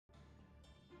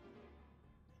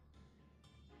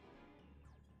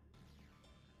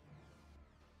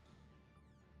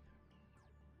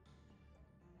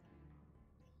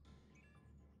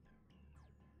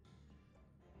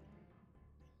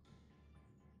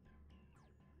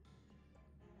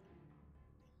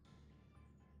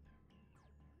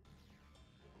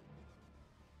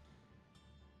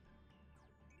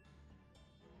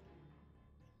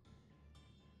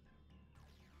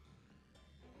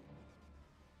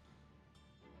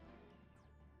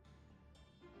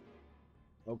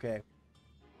Okay.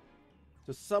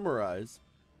 To summarize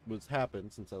what's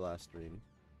happened since I last streamed,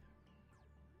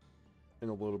 and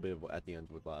a little bit of at the end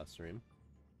with last stream,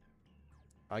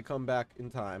 I come back in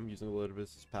time using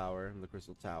Elizabeth's power and the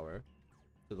Crystal Tower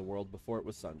to the world before it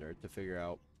was sundered to figure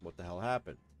out what the hell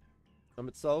happened.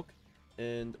 Sulk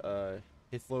and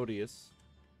Hythlodaeus,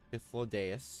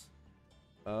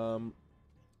 um,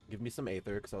 give me some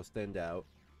Aether because I'll stand out,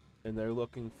 and they were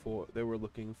looking for,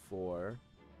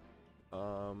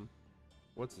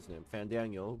 what's his name?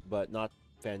 Fandaniel, but not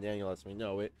Fandaniel as we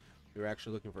know it. We were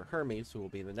actually looking for Hermes, who will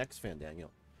be the next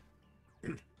Fandaniel.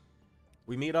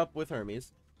 We meet up with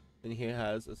Hermes, and he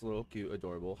has this little cute,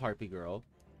 adorable harpy girl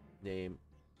named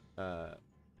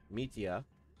Mitia.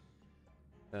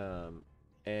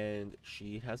 And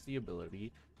she has the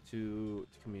ability to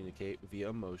communicate via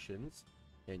emotions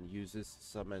and uses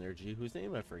some energy whose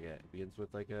name I forget. It begins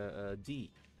with like a D.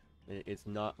 And it's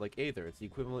not like Aether. It's the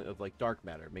equivalent of like dark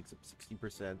matter. It makes up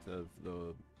 60% of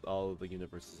all of the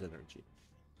universe's energy.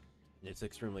 It's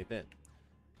extremely thin.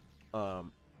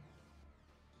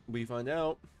 We find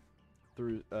out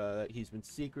through that he's been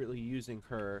secretly using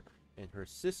her and her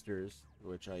sisters,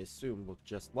 which I assume look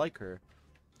just like her,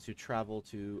 to travel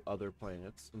to other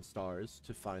planets and stars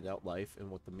to find out life and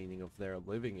what the meaning of their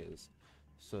living is,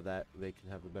 so that they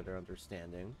can have a better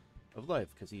understanding of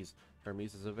life. Because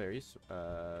Hermes is a very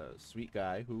sweet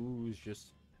guy who's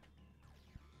just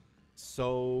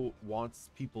so wants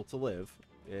people to live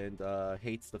and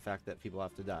hates the fact that people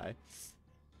have to die.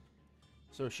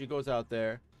 So she goes out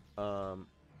there, and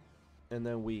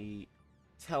then we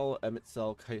tell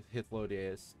Emet-Selch,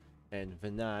 Hythlodaeus, and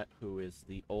Venat, who is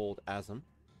the old Asm,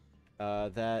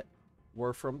 that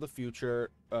we're from the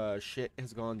future. Shit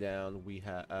has gone down.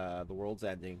 The world's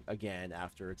ending again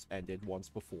after it's ended once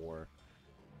before,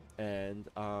 and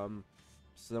so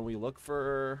then we look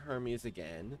for Hermes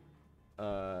again,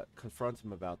 confront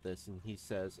him about this, and he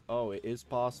says, "Oh, it is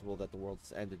possible that the world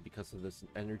has ended because of this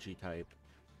energy type,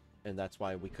 and that's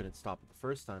why we couldn't stop it the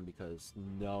first time because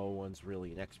no one's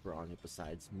really an expert on it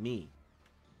besides me."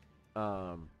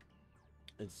 And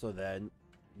so then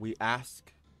we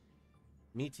ask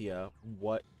Mitia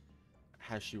what's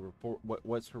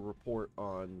her report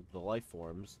on the life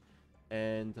forms,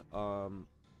 and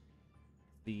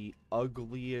the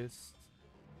ugliest,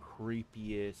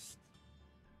 creepiest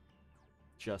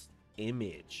just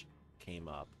image came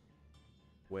up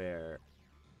where,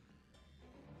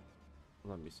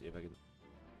 let me see if I can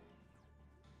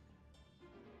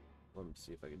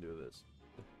do this.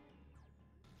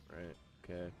 Right,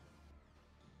 okay.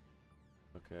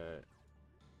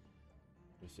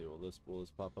 Let me see, will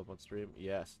this pop up on stream?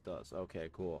 Yes, it does. Okay,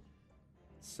 cool.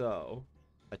 So,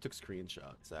 I took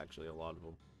screenshots, actually, a lot of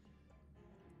them.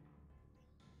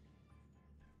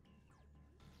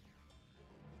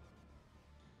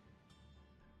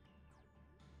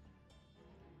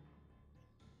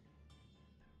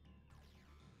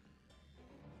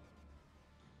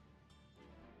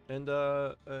 And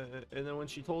then when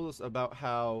she told us about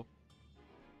how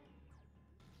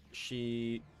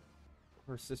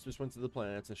her sisters went to the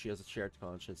planets and she has a shared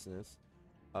consciousness,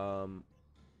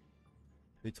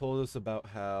 they told us about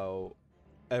how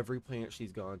every planet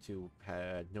she's gone to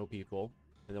had no people,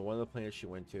 and then one of the planets she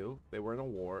went to, they were in a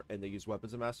war and they used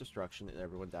weapons of mass destruction and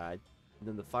everyone died. And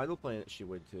then the final planet she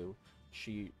went to,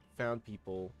 she found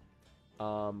people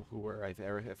who were,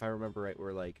 if I remember right,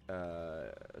 were like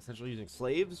essentially using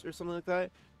slaves or something like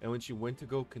that. And when she went to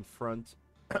go confront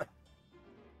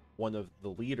one of the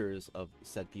leaders of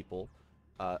said people,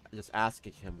 just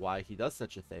asking him why he does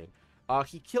such a thing,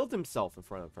 he killed himself in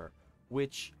front of her,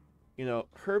 which, you know,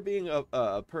 her being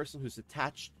a person who's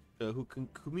attached, who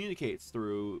communicates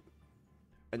through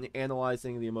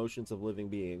analyzing the emotions of living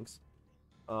beings,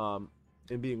 and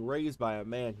being raised by a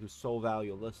man who so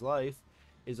valueless life,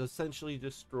 is essentially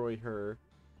destroy her.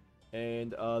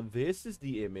 And this is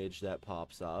the image that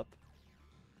pops up.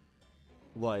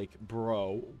 Like,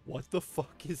 bro, what the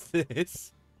fuck is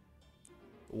this?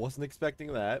 Wasn't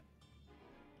expecting that.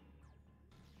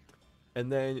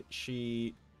 And then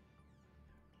she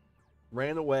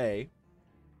ran away.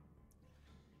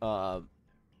 And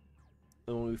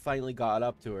when we finally got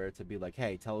up to her to be like,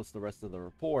 hey, tell us the rest of the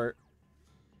report,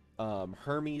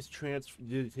 Hermes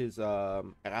did his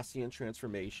Asian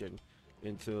transformation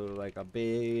into like a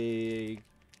big,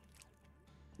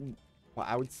 well,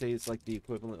 I would say it's like the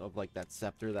equivalent of like that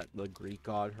scepter that the Greek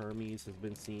god Hermes has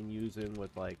been seen using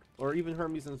with, like, or even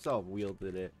Hermes himself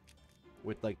wielded it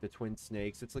with like the twin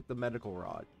snakes. It's like the medical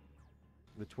rod,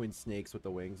 the twin snakes with the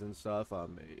wings and stuff.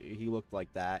 He looked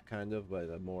like that kind of,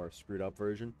 but a more screwed up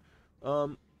version.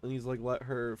 And he's like, let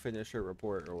her finish her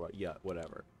report or what? Yeah,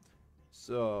 whatever.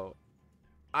 So,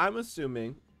 I'm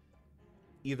assuming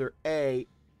either A,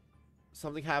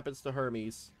 something happens to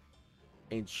Hermes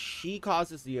and she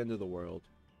causes the end of the world,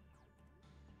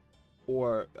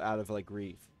 or out of like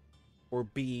grief, or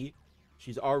B,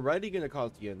 she's already gonna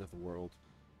cause the end of the world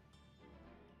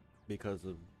because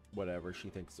of whatever she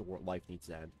thinks the world life needs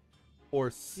to end,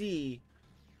 or C,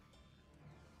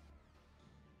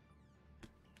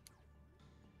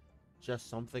 just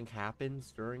something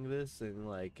happens during this and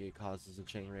like it causes a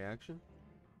chain reaction.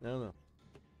 I don't know.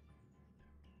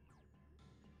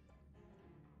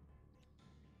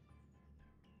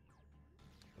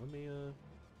 Let me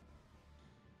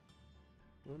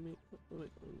let me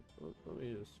let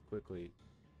me just quickly.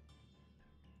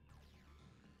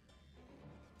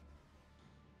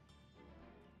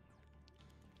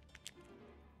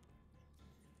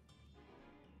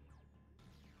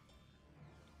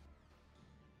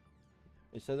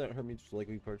 It said that Hermes was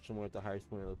likely perched somewhere at the highest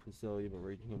point of the facility, but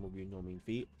reaching him will be no mean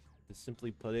feat. To simply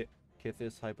put it,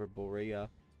 Kythis Hyperborea,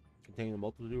 containing a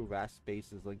multitude of vast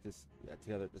spaces linked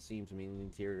together at the seams, meaning the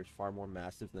interior is far more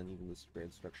massive than even this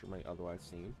grand structure might otherwise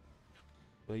seem.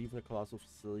 But even a colossal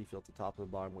facility filled at the top of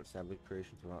the bottom, which savage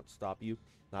creations will not stop you,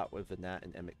 not with the Nat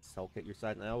and Emmett Selk at your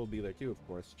side, and I will be there too, of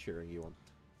course, cheering you on.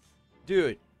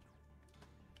 Dude,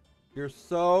 you're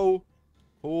so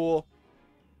cool.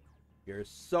 You're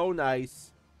so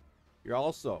nice. You're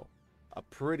also a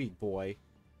pretty boy.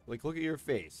 Like, look at your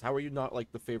face. How are you not,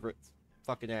 like, the favorite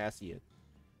fucking Asian?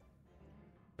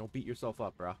 Don't beat yourself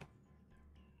up, bro.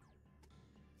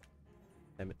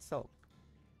 Emmett Selk.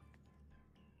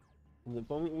 From the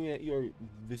moment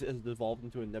this has devolved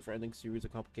into a never-ending series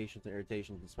of complications and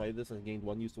irritations. Despite this, I've gained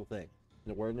one useful thing.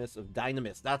 An awareness of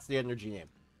Dynamis. That's the energy name.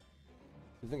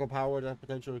 The single power that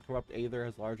potential to corrupt Aether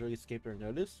has largely escaped our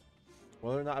notice.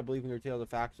 Whether or not I believe in your tale, the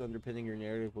facts underpinning your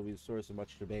narrative will be the source of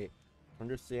much debate.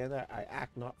 Understand that I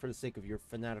act not for the sake of your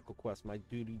fanatical quest. My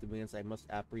duty demands I must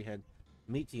apprehend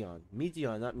Meteon.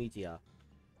 Meteon, not Metea.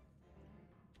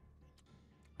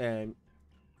 And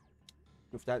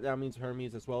if that now means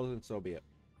Hermes as well, then so be it.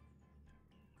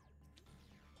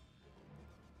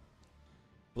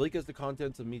 Bleak as the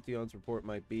contents of Meteon's report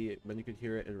might be, many could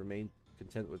hear it and remain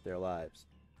content with their lives.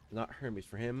 Not Hermes.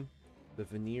 For him, the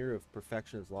veneer of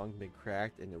perfection has long been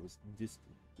cracked, and it was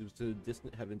to the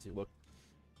distant heavens he looked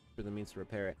for the means to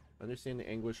repair it. Understand the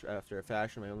anguish after a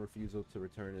fashion, my own refusal to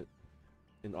return it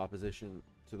in opposition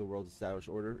to the world's established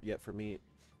order. Yet for me,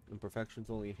 imperfections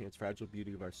only enhance fragile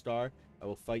beauty of our star. I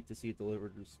will fight to see it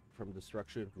delivered from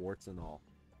destruction, warts and all.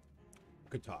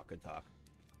 Good talk, good talk.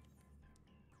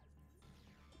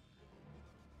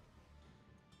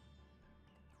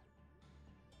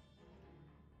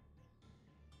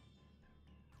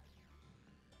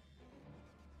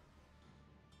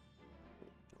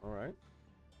 All right.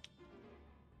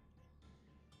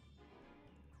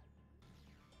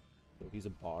 So he's a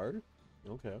bard?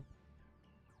 Okay.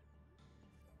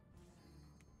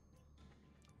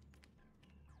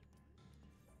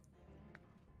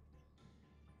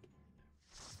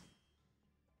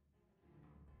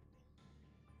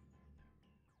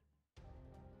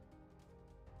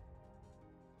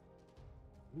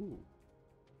 Ooh.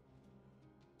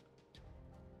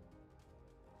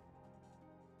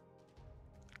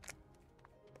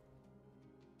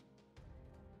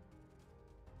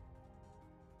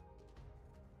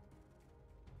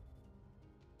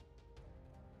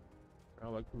 I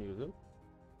like the music.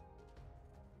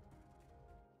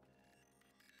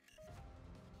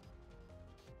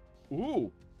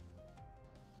 Ooh.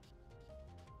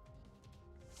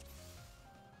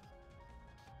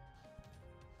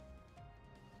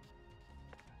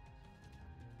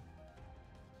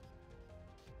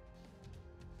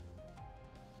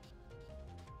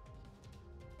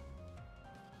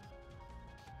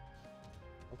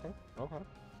 Okay. Okay.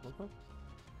 Okay.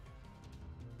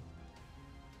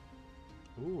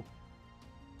 Ooh.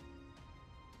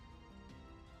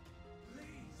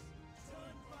 Please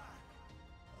turn back,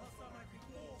 else I might be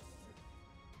forced to.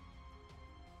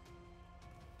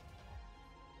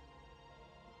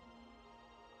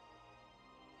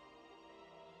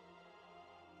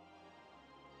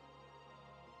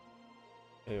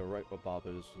 Hey, you're right what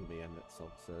bothers me and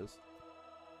itself says.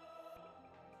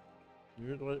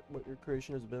 You're like what your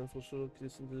creation is beneficial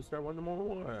to the start one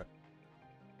more.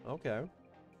 Okay.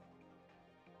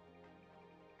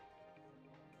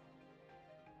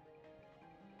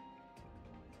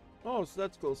 Oh, so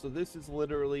that's cool. So this is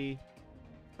literally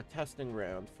a testing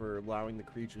ground for allowing the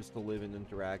creatures to live and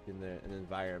interact in an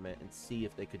environment and see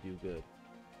if they could do good.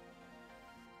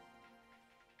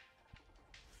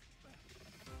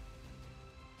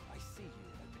 I see you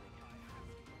opening my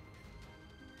hand.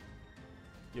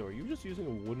 Yo, are you just using a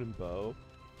wooden bow?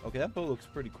 Okay, that bow looks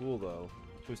pretty cool though.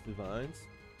 Twisted vines.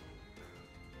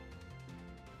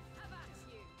 Have at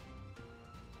you.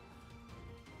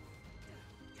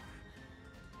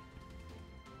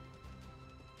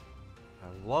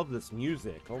 I love this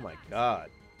music. Oh my god.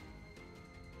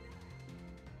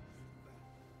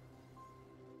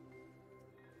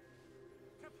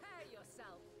 Prepare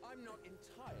yourself. I'm not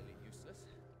entirely useless.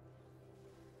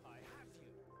 I have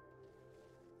you.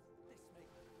 This may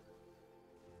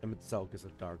Emmett Selk is a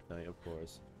Dark Knight, of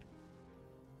course.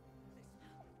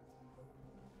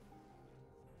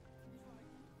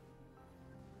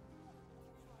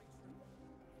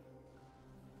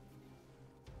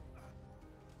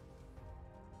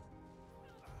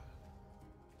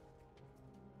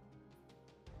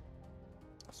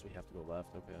 So we have to go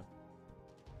left, okay.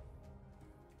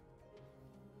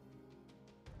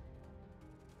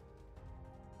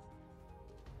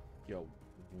 Yo,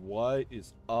 what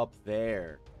is up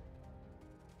there?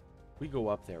 We go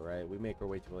up there, right? We make our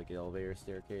way to like an elevator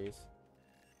staircase.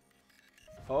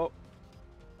 Oh.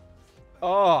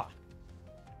 Oh.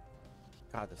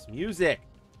 God, this music.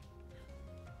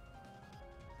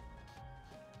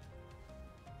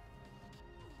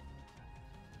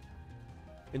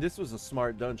 And this was a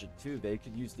smart dungeon too. They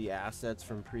could use the assets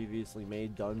from previously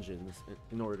made dungeons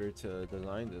in order to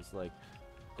design this, like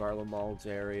Garlemald's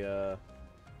area.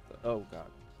 Oh god,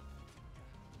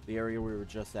 the area we were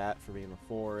just at for being a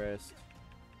forest.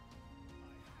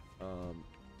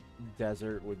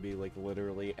 Desert would be like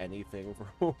literally anything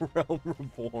from Realm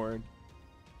Reborn.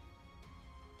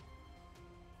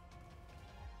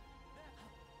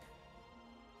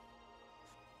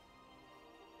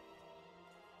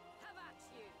 Have at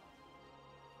you.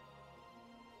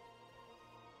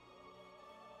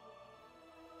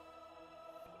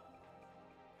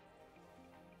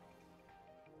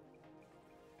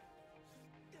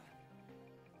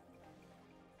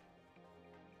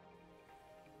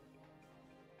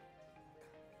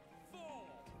 fall.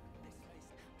 This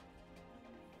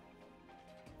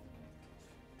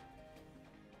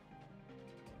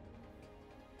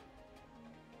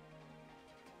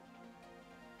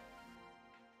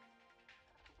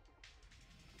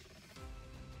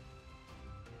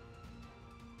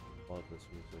may Love this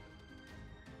music.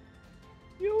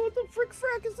 Yo, what the frick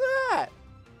frack is that?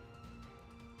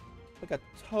 Like a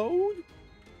toad?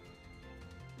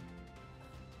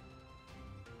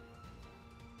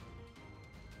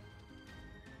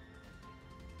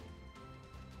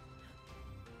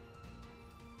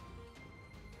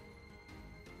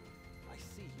 I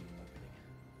see you opening.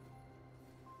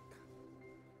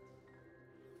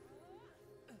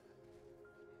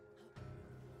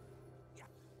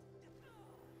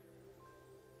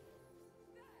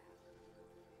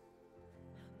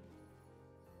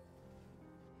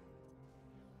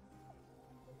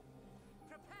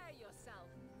 Prepare yourself.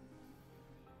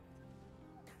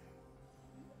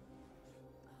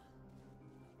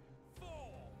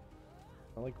 Fall.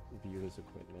 I like view this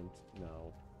equipment.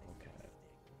 No. Okay.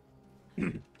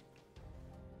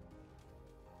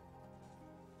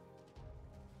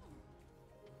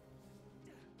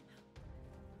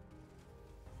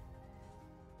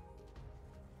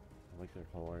 I like their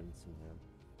horns and them.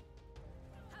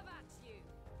 Have at you.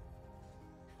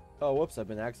 Oh, whoops, I've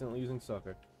been accidentally using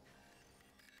sucker.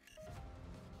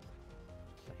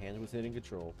 My hand was hitting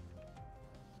control.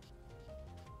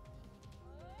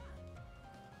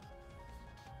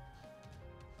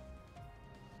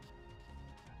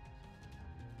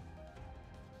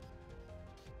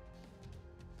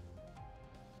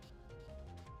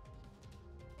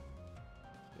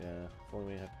 Yeah, if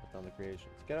only we have to put down the creations.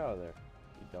 Get out of there,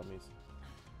 you dummies.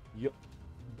 Yup,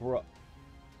 bruh.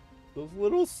 Those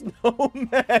little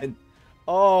snowmen!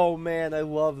 Oh man, I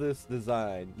love this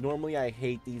design. Normally I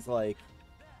hate these like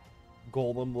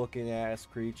golem looking ass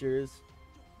creatures.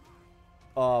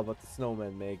 Oh, but the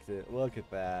snowman makes it. Look at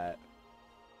that.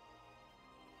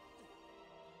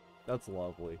 That's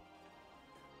lovely.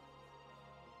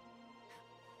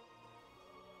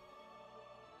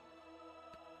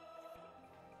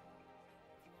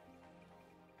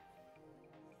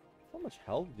 How much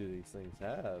health do these things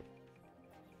have?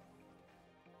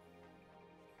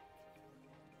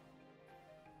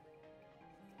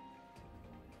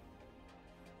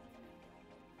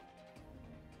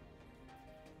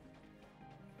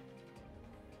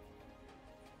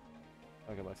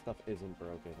 Okay, my stuff isn't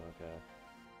broken, okay.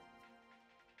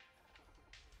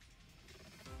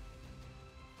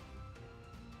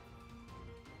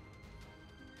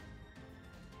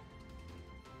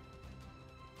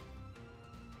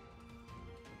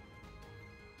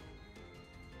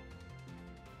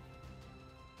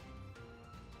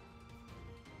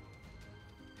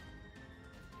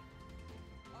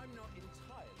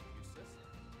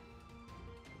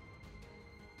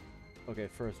 Okay,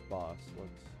 first boss.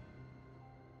 Let's.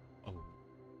 Oh.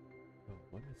 Oh,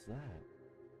 what is that?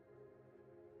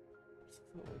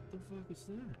 What the fuck is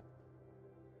that?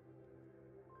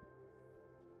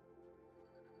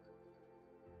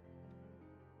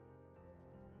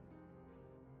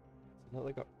 Is that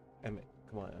like a Emmett?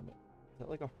 Come on, Emmett. Is that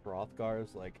like a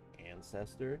Hrothgar's like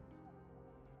ancestor?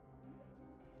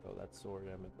 Oh, that sword,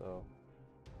 Emmett, though.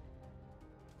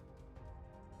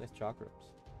 Nice chakras.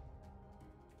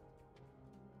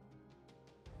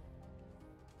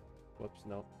 Whoops,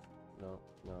 no. No,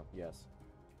 no, yes.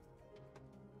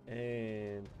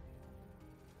 And...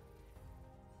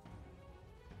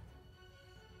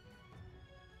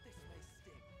 This may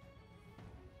sting.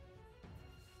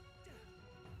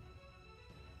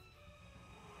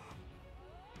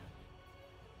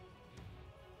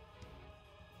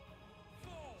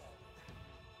 Fall!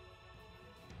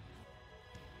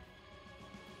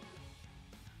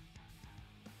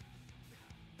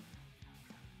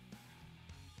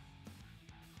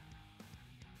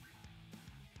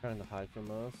 trying to hide from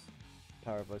us.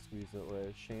 Power if I squeeze that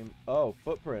way. Shame. Oh,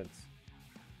 footprints.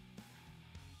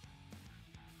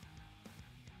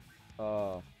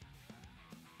 Uh.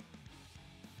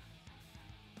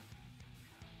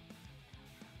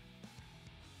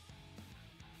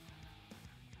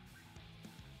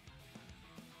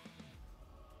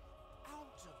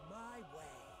 Out of my way.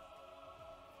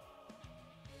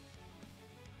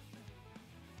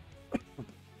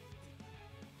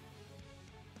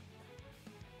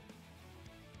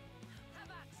 Have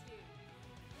at you.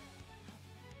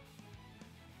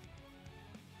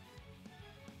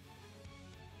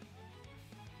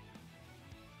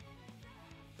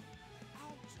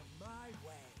 Out of my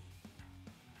way.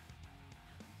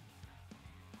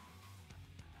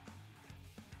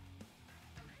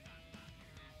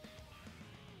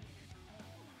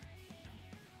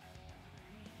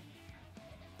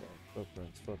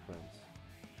 Footprints, footprints.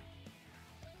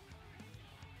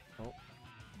 Oh.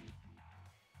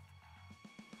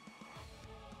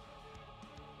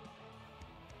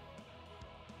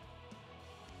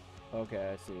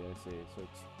 Okay, I see, I see. So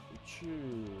it's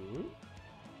true.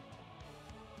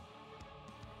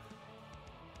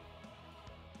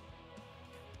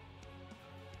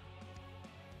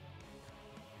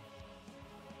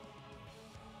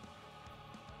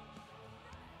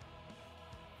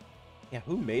 Yeah,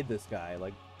 who made this guy?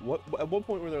 Like, what? At what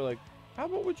point were they like, how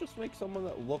about we just make someone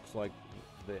that looks like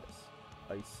this?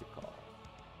 Icicle.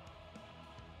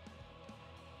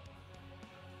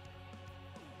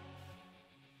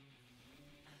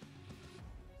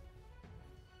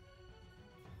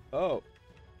 Oh.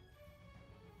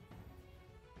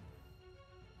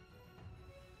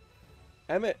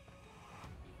 Emmett.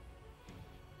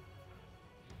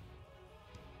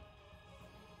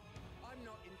 I'm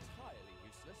not entirely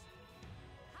useless.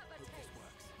 Have a Hope this taste.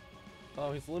 works.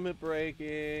 Oh, he's limit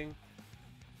breaking.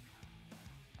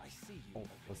 I see you. Oh,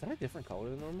 was that a different color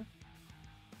than normal?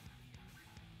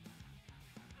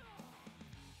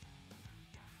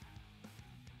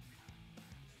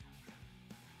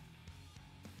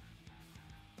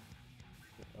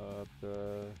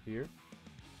 Here.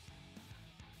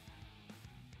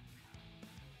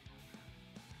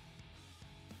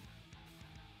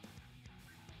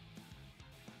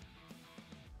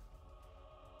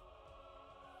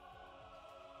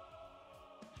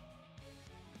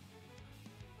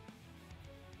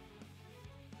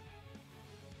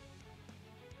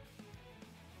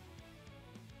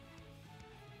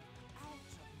 Out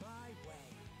of my way.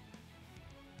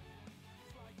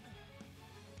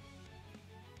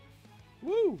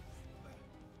 Woo!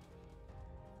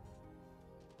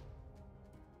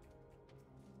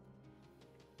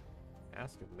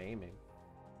 Ask of maiming.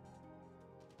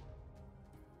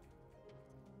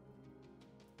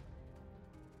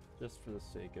 Just for the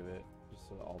sake of it, just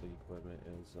so all the equipment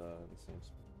is the same.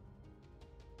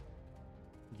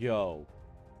 Yo,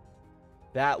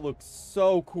 that looks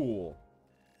so cool.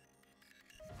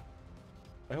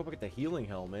 I hope I get the healing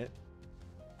helmet.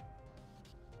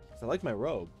 'Cause I like my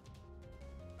robe.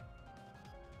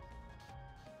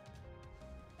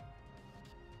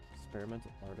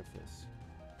 Experimental artifice.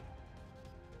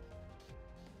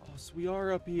 Oh, so we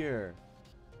are up here.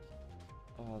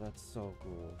 Oh, that's so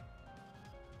cool.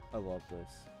 I love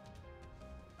this.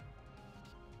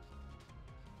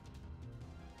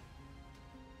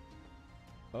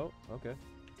 Oh, okay.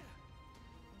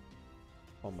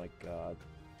 Oh my god.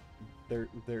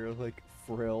 They're like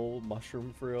frill,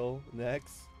 mushroom frill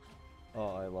necks.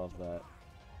 Oh, I love that.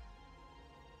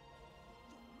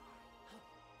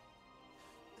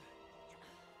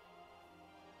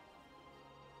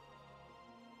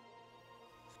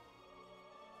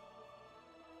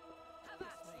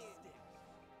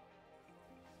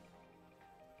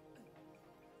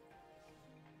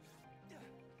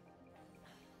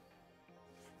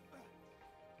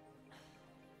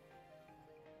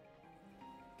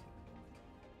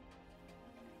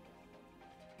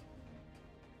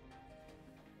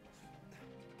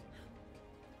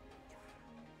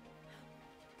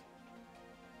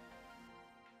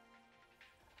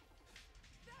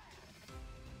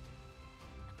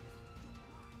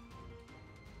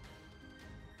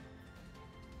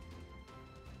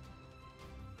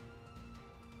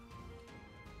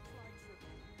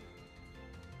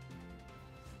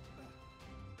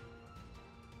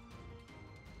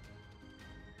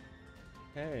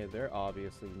 Hey, they're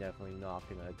obviously definitely not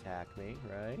gonna attack me,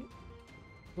 right?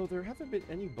 Though there haven't been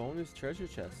any bonus treasure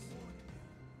chests.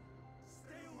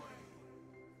 Stay away.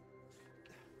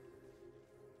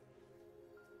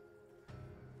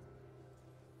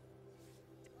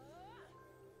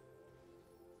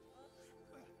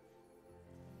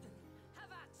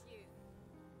 Have at you!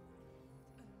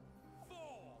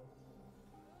 Fall.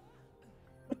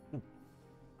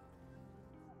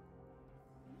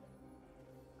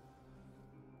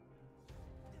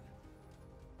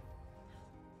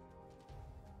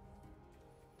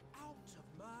 Out of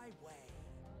my way.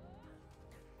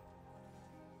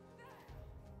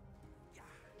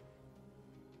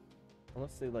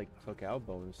 Unless they like took out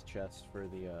bonus chests for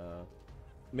the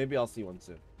maybe I'll see one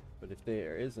soon. But if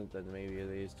there isn't, then maybe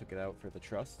they just took it out for the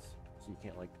trusts, so you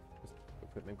can't like just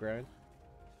equipment grind.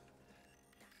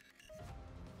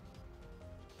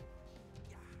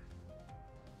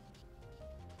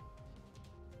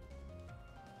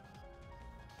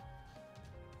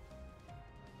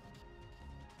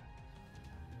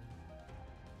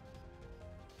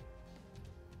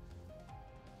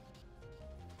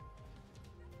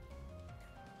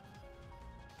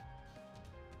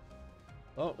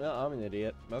 Oh, yeah, I'm an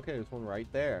idiot. Okay, there's one right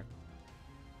there.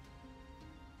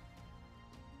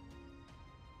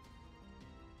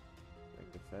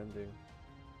 Like defending.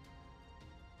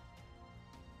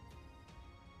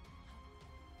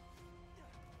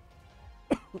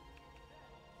 This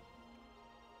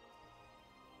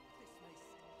may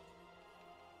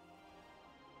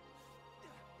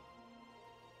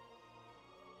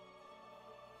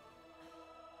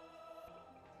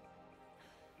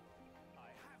I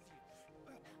have you.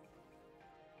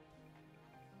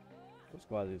 I'm just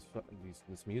glad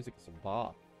this music is a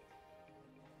bop.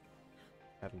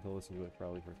 Having to listen to it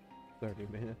probably for 30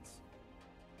 minutes.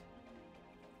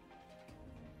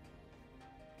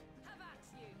 Have at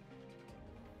you!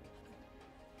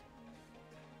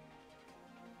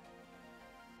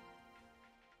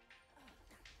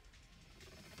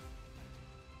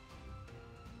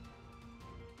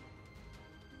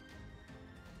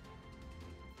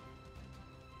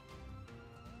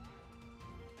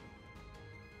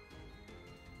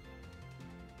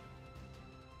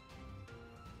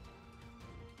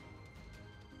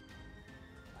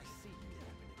 I see you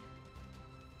happening.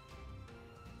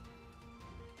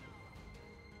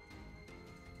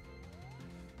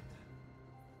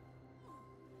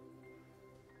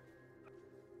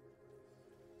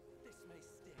 This may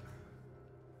stick.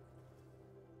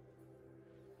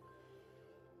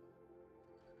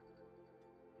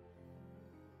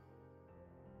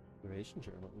 Creation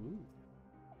journal. Ooh.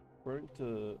 According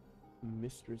to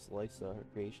Mistress Lysa, her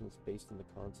creation is based on the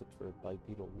concept for a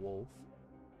bipedal wolf,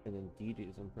 and indeed it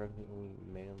is impressively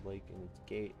man-like in its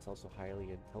gait. It's also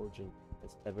highly intelligent,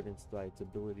 as evidenced by its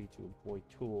ability to employ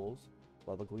tools.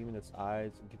 While the gleam in its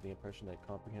eyes give the impression that it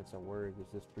comprehends our words,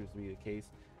 if this proves to be the case,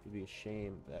 it would be a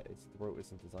shame that its throat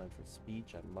isn't designed for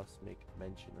speech. I must make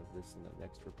mention of this in the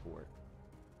next report.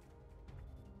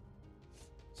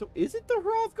 So is it the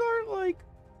Hrothgar, like,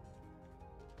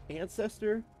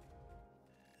 ancestor?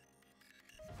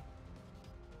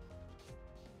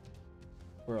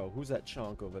 Bro, who's that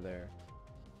chunk over there?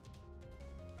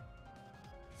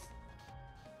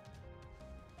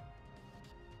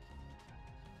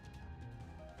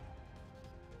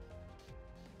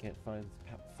 Can't find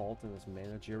fault in his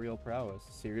managerial prowess.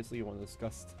 Seriously, you want to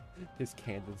discuss his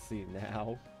candidacy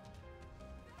now?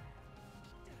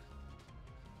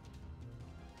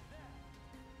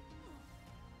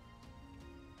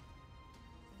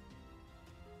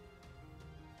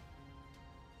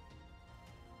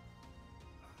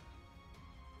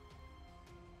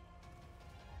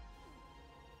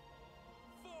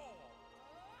 Fall.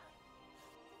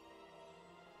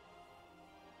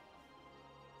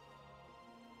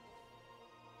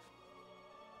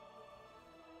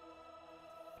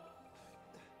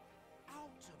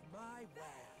 Out of my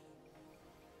way.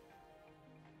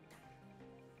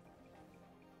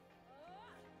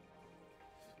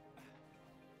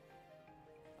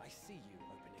 I see you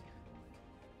opening.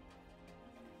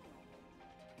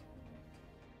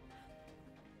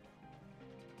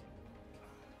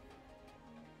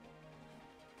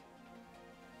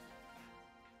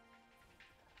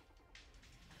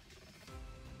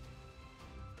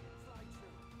 Slide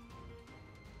through.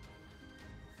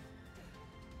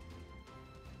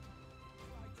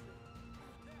 Slide through.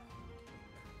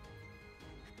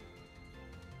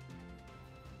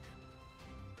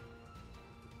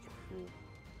 Cool.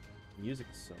 Music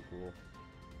is so cool.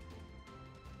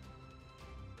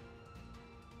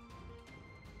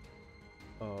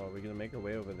 Oh, are we gonna make our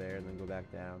way over there and then go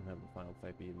back down? Have the final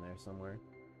fight be in there somewhere?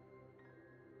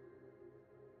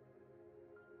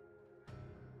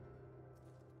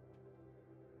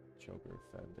 Choker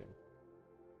offending.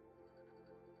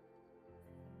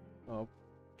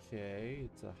 Okay,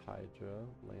 it's a Hydra,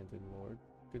 Landing Lord.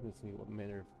 Goodness me, what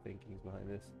manner of thinking is behind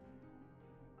this?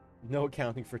 No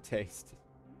accounting for taste.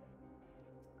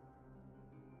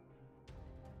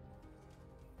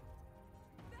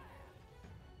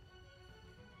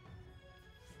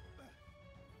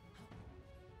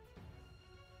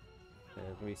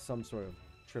 There's gonna be some sort of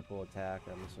triple attack,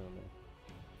 I'm assuming.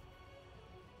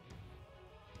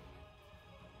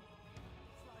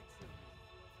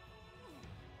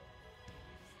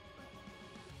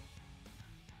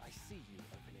 I see you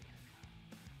opening.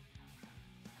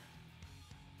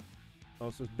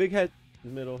 Oh, so it's big head, the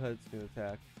middle head's gonna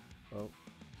attack. Oh.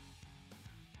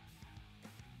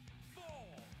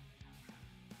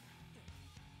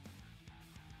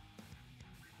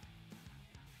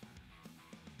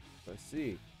 I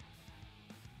see.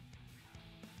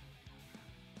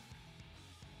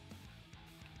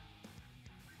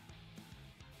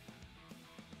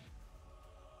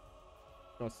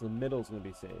 Oh, so the middle's gonna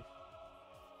be safe.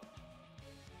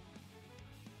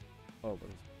 Oh, but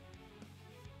it's...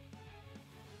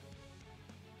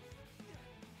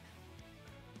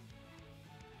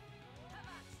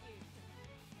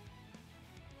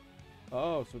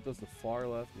 Oh, so it does the far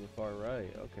left and the far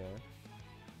right. Okay.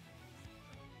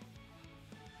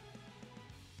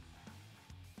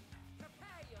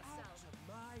 Prepare yourself. Out of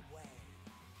my way.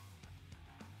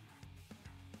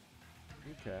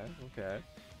 Okay, okay.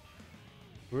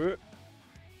 Brr.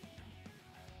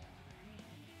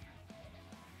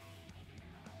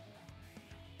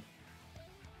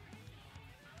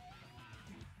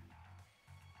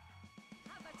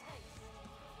 Have a taste.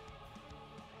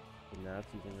 And that's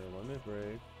using their limit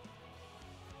break.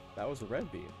 That was a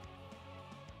red beam.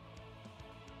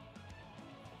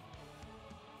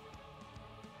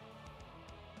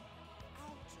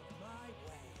 Out of my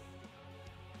way.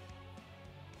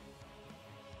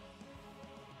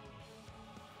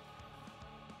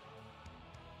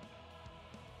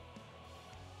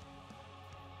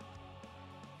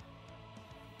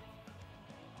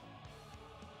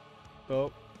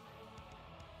 Oh.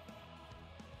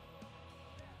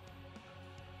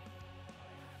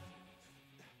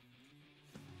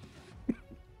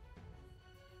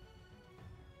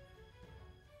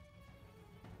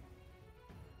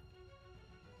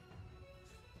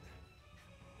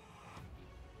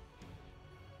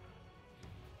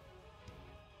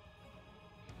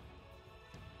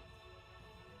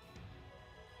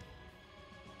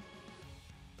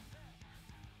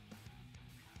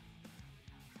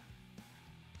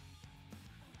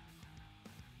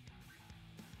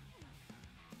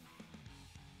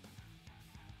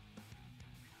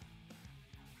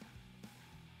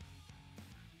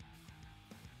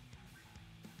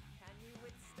 Can you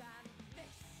withstand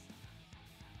this?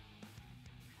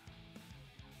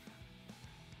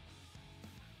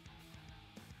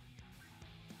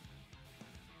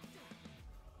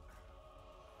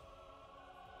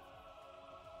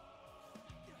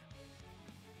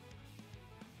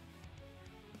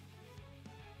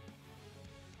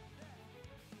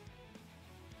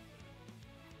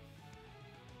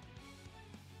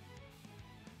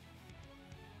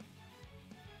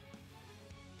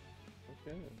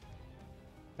 Okay.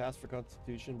 Pass for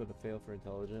Constitution, but a fail for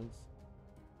Intelligence.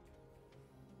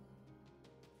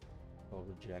 I'll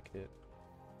reject it.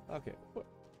 Okay. What?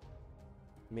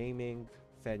 Maiming,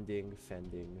 fending,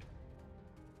 fending,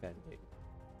 fending.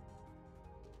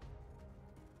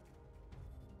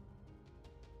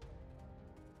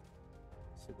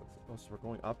 So, oh, so we're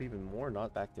going up even more,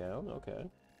 not back down? Okay.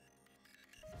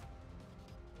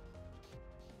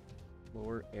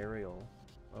 Lower aerial.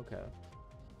 Okay.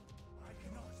 I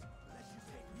cannot let you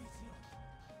take me, Sion.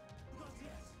 Not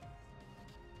yet.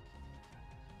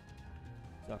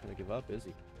 He's not gonna give up, is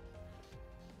he? This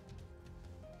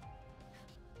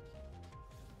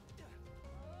may stick.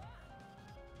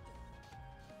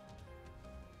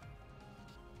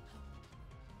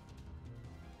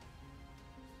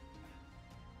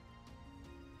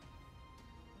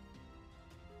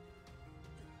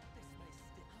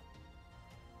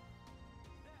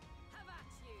 Have at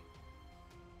you.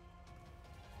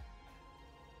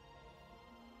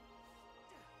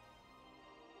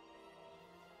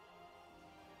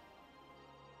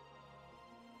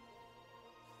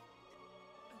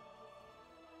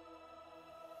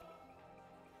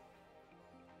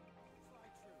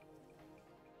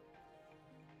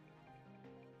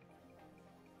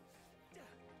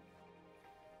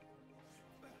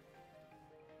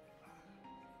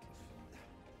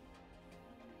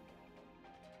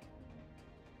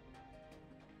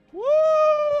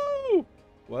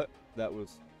 What? That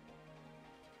was...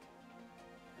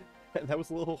 that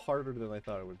was a little harder than I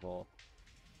thought it would fall.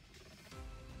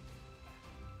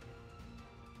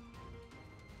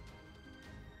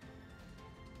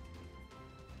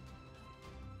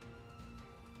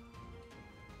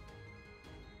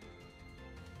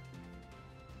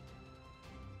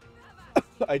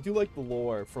 I do like the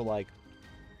lore for, like,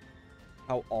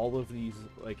 how all of these,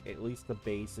 like, at least the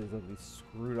bases of these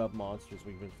screwed up monsters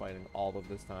we've been fighting all of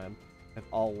this time have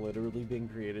all literally been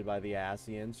created by the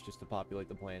Asians just to populate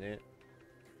the planet.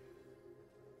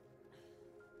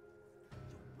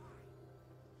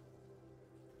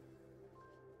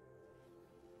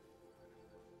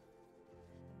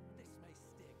 This may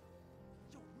sting.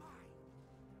 You're mine.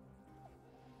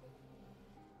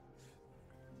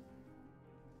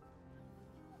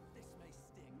 This may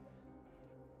sting.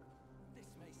 This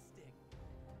may sting.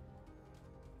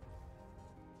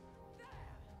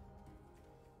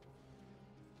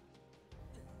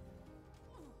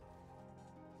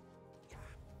 There.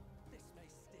 This may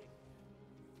sting.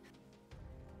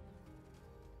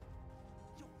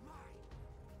 You're mine.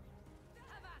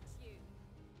 Have at you.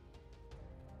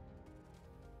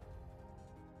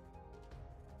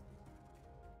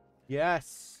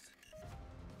 Yes!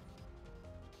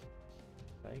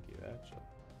 Thank you, actually.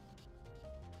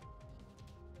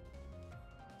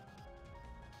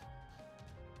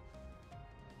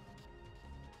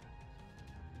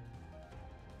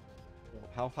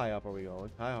 How high up are we going?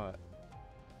 How high?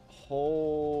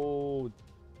 Oh,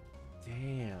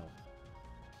 damn.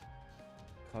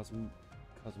 Cosmopsis.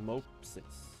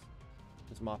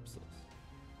 Cosmopsis.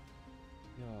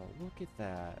 Yo, look at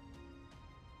that.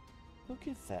 Look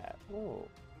at that. Oh.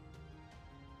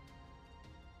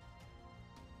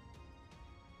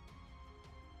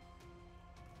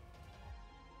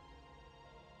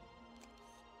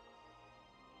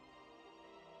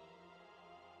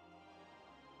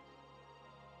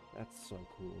 That's so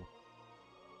cool.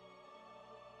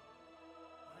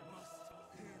 I must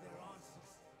hear their answers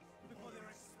before they're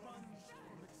expunged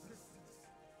from existence.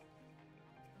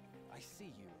 I see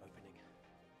you opening.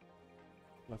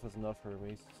 Enough is enough for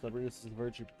me. Stubbornness is a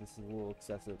virtue, but this is a little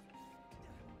excessive.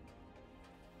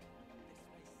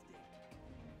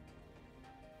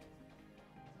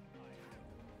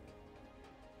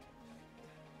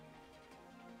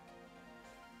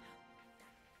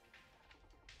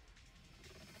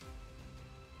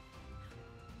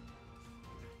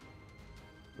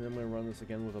 And I'm gonna run this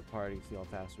again with a party, see how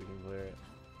fast we can clear it.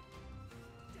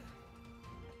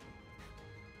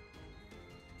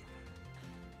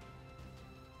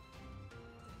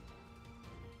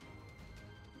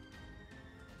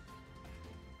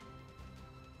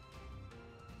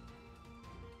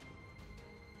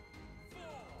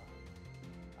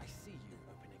 I see you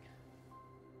opening.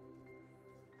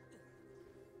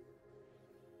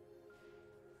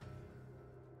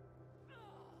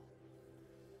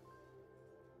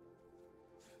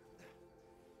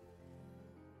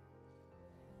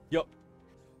 Yup.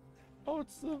 Oh,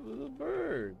 it's the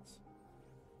birds.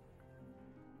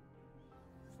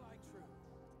 Fly true.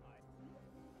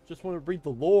 Just want to read the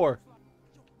lore.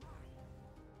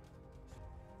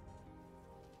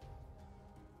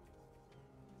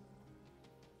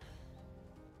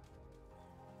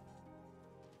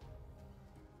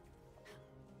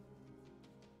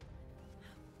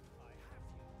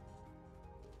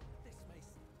 This may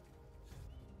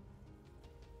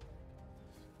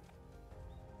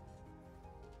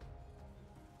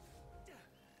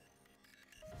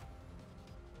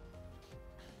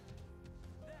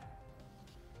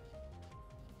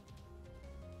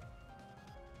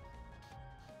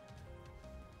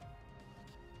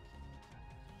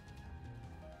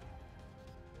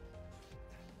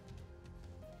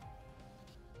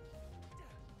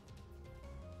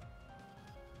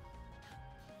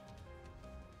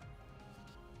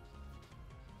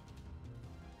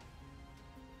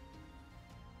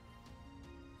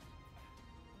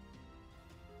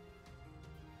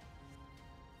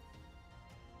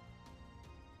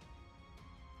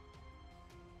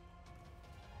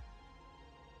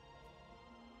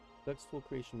Sexual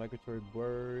creation, migratory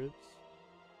birds.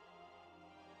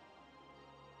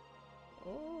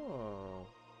 Oh.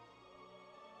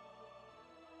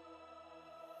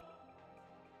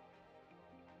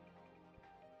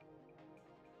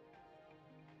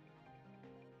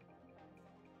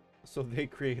 So they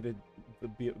created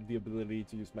the ability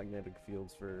to use magnetic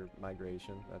fields for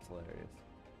migration. That's hilarious.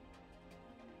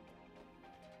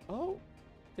 Oh,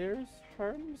 there's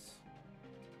Herms.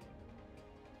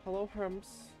 Hello, Herms.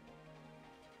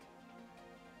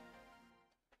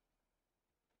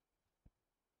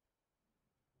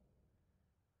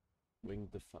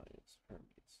 Winged Defiance,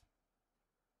 Hermes.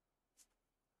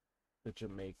 The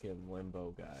Jamaican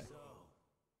limbo guy. So,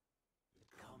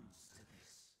 it comes to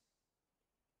this.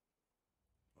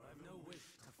 I have no wish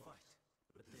to fight,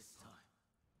 but this time,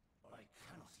 I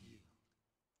cannot yield.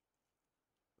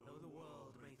 Though the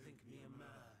world may think me a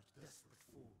mad, desperate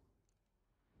fool,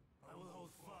 I will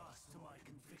hold fast to my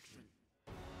conviction.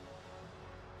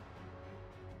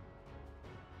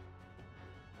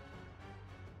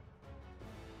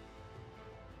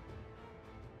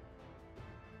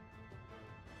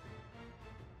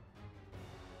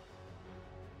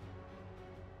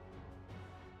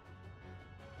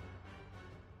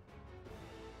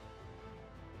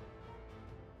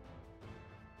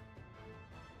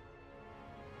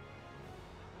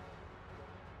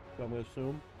 So I'm gonna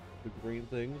assume the green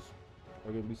things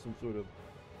are gonna be some sort of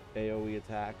AoE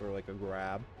attack or like a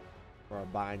grab or a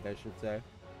bind, I should say.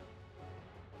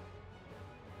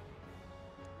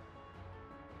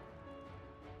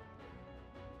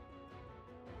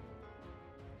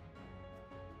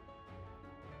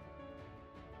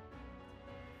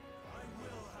 I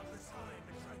will have the time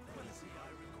and tranquility I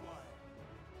require.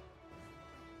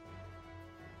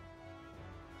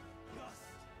 Lust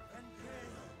and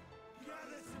gale,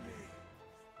 gather to me.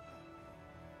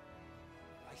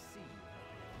 I see you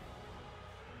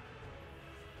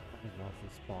I opening. love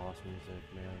this boss music,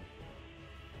 man.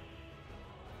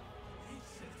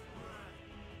 Ancient brand,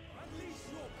 unleash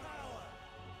your power.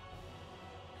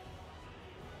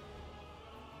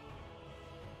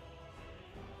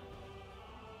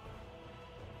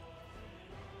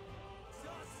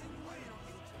 Dancing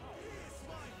winds, pierce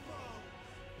my foe.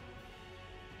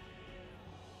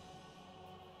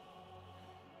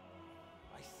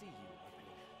 I see you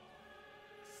opening.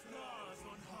 Stars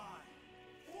on high,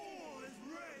 fall as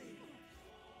rain.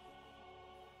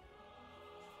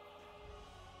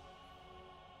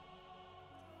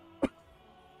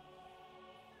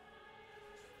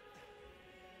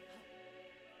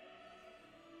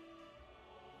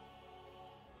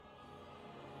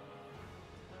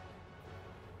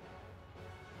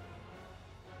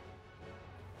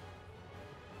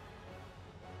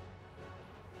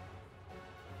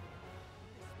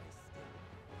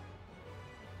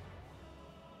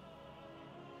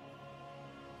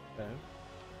 Okay.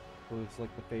 So it's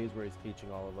like the phase where he's teaching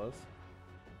all of us.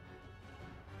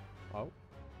 Oh.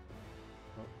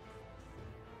 Oh.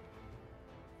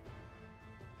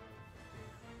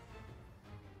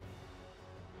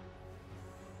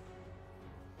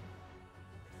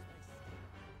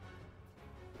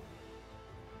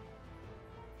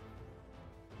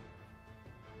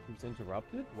 He was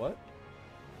interrupted? What?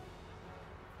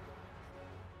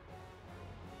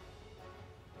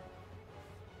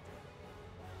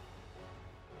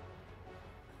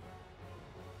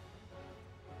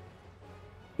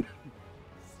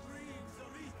 Streams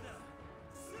of ether,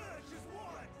 surge as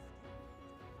one.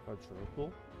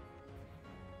 Quadruple?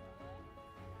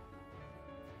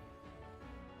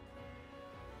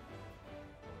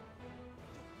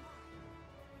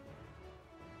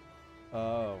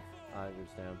 Oh, I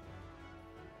understand.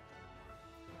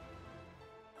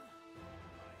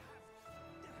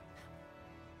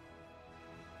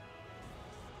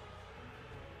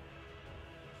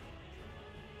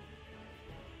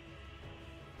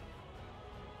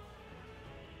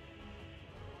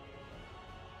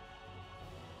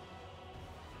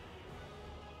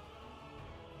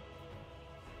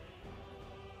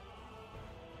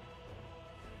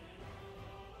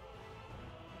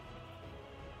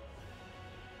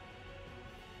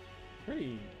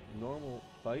 Pretty normal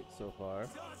fight so far.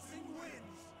 Dancing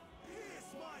winds,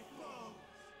 pierce my foes.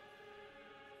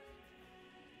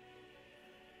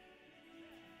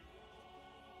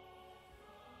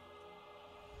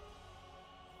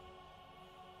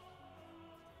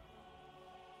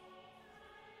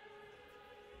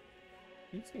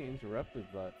 Keeps getting interrupted,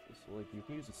 but it's like you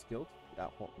can use a skill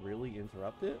that won't really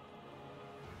interrupt it.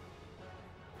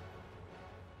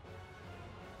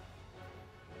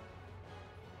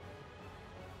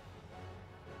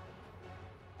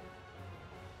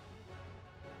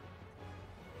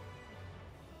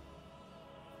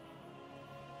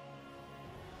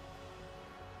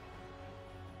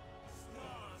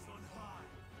 Stars on high,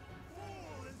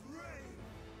 fall as rain.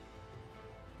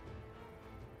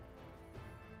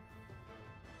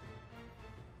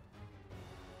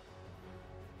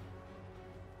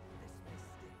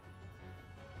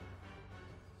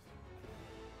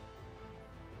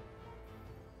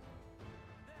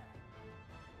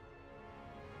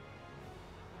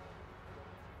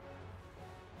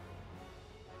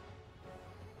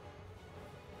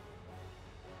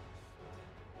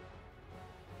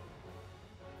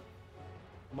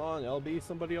 Come on, LB,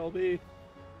 somebody LB. Even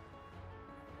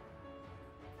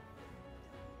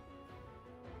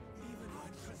I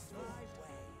trust my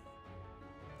way.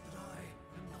 But I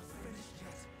am not finished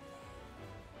yet.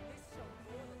 This shall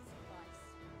more than suffice.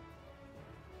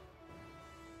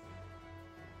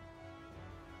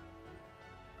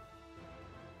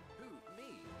 Who? Me?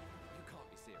 You can't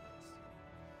be serious.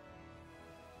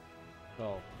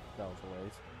 Oh, that was a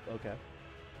waste. Okay.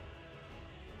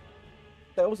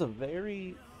 That was a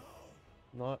very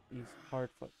not easy, hard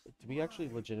fight. Did we actually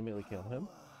legitimately kill him?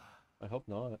 I hope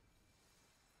not.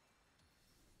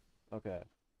 Okay.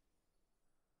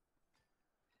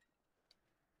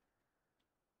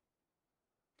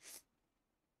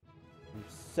 You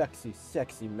sexy,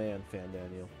 sexy man, Fan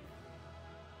Daniel.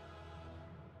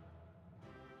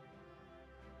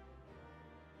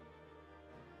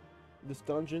 This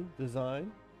dungeon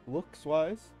design, looks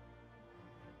wise,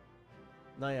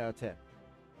 9 out of 10.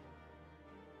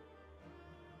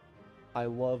 I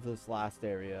love this last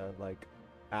area, like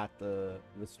at the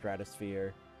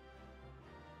stratosphere.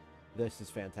 This is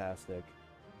fantastic.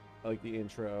 I like the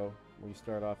intro. When you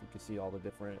start off, you can see all the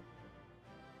different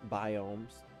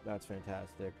biomes. That's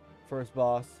fantastic. First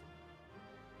boss,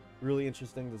 really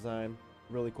interesting design,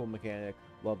 really cool mechanic.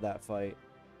 Love that fight.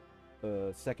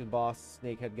 Second boss,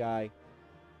 snakehead guy,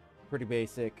 pretty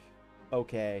basic,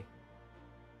 okay.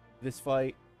 This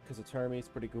fight, because it's Hermes,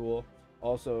 pretty cool.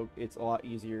 Also, it's a lot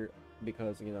easier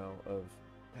because, you know, of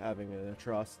having a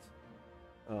trust.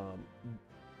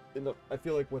 I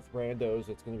feel like with randos,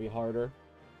 it's going to be harder.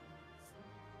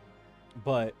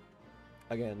 But,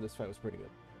 again, this fight was pretty good.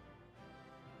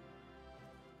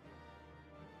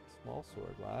 Small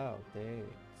sword, wow, thanks.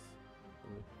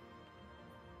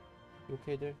 You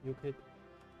okay there? You okay?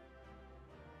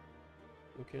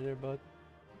 You okay there, bud?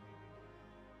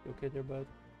 You okay there, bud?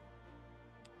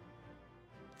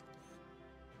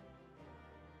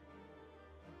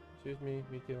 Excuse me,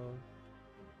 Meteor.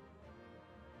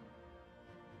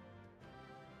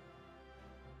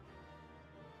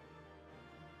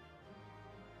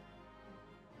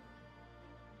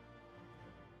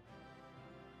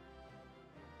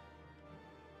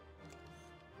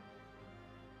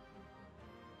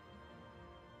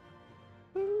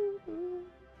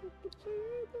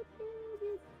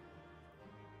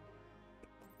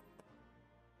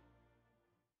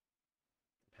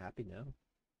 Happy now.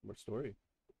 What story?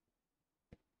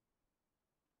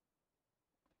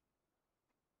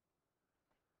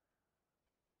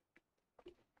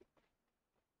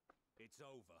 It's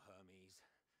over, Hermes.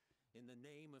 In the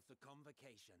name of the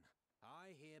convocation,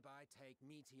 I hereby take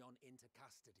Meteon into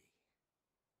custody.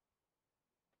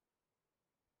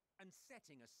 And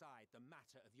setting aside the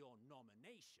matter of your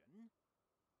nomination,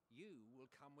 you will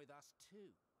come with us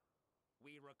too.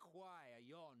 We require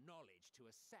your knowledge to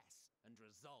assess and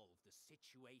resolve the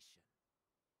situation.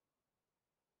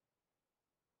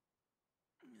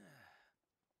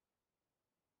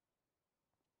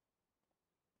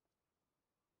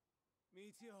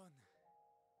 Meteon,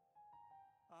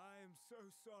 I am so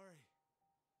sorry.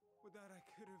 Would that I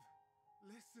could have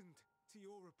listened to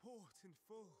your report in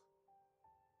full.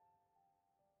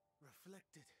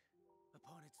 Reflected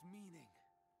upon its meaning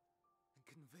and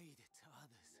conveyed it to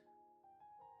others,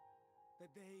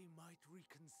 that they might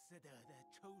reconsider their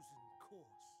chosen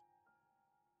course.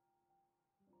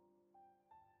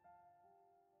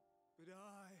 But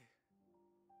I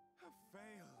have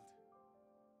failed,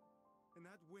 and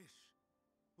that wish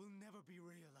will never be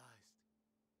realized.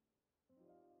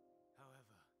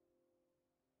 However,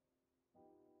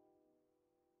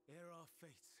 ere our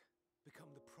fates become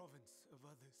the province of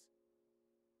others,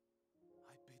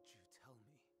 I bid you tell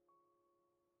me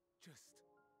just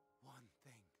one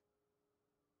thing.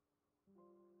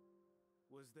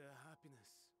 Was there happiness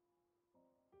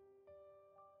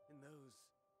in those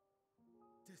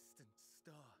distant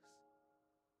stars?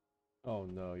 Oh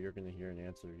no, you're gonna hear an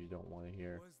answer you don't want to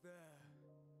hear. Was there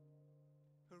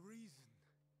a reason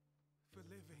for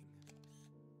living?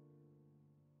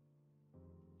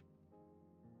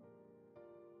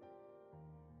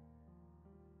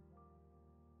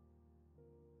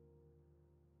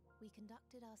 We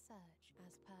conducted our search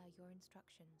as per your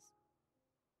instructions.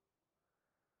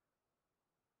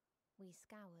 We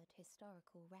scoured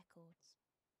historical records,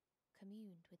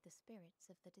 communed with the spirits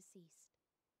of the deceased,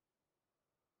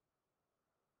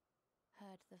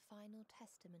 heard the final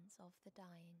testaments of the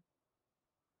dying,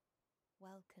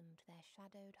 welcomed their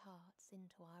shadowed hearts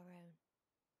into our own.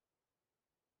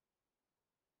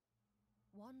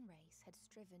 One race had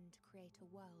striven to create a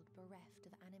world bereft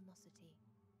of animosity.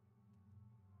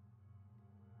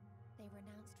 They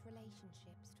renounced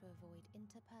relationships to avoid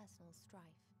interpersonal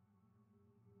strife.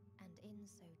 and in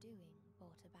so doing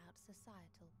brought about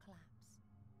societal collapse.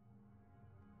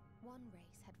 One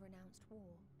race had renounced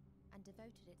war and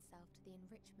devoted itself to the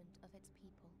enrichment of its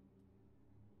people.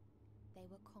 They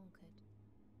were conquered.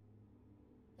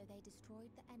 Though they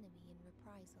destroyed the enemy in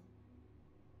reprisal,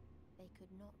 they could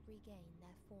not regain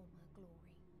their former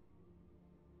glory.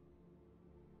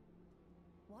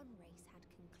 One race had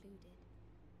concluded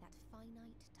that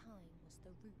finite time was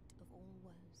the root of all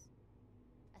woes.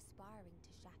 Aspiring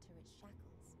to shatter its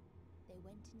shackles, they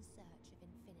went in search of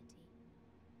infinity.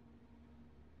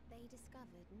 They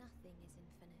discovered nothing is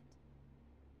infinite,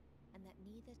 and that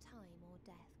neither time or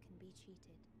death can be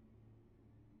cheated.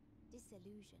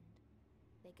 Disillusioned,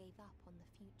 they gave up on the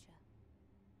future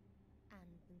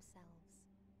and themselves.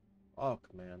 Fuck,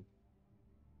 man.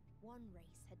 One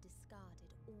race had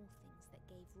discarded all things that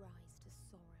gave rise to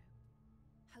sorrow,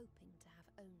 hoping to have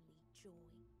only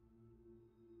joy.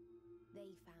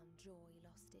 They found joy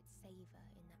lost its savor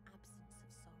in the absence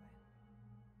of sorrow,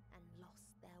 and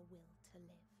lost their will to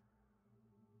live.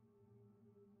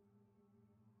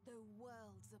 Though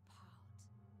worlds apart,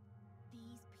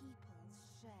 these peoples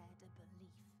shared a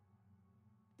belief.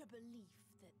 The belief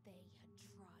that they had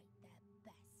tried their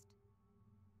best.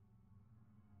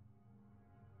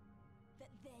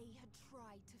 That they had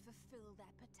tried to fulfill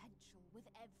their potential with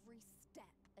every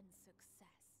step and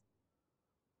success.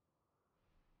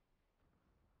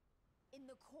 In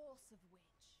the course of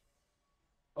which,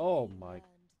 Oh they my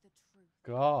learned the truth.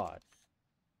 god.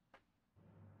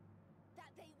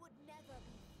 That they would never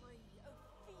be free of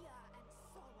fear and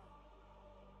sorrow,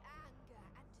 anger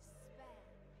and despair,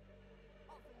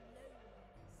 of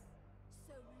loneliness,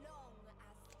 so long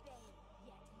as they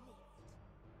yet lived.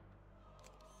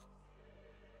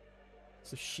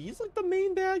 So she's like the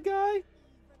main bad guy?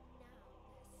 Even now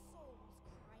their souls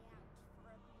cry out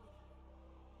for oblivion.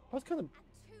 I was kind of And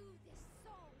to this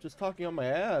song just talking on my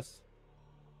ass.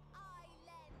 I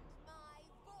lend my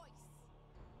voice.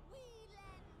 We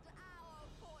lend our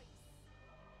voice.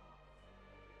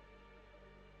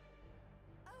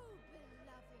 Oh,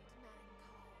 beloved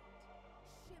mankind,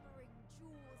 shimmering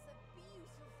jewels of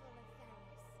beautiful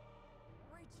Etheris.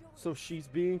 Rejoice. So she's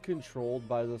being controlled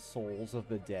by the souls of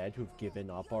the dead who've given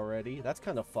up already? That's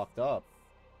kind of fucked up.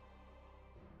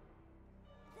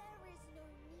 There is no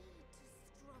need to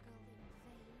struggle in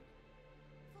vain,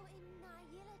 for in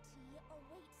nihility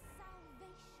awaits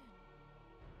salvation.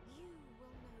 You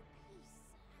will know peace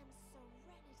and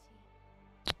serenity,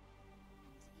 and it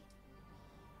will be beautiful.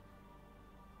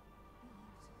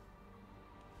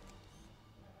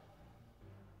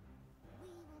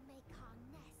 We will make our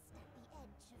nest at the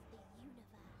edge of the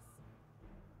universe,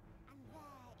 and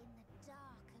there in the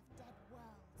dark of dead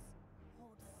worlds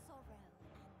hoard sorrow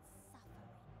and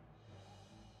suffering.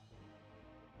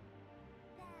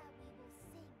 There we will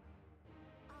sing,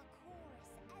 our chorus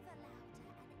ever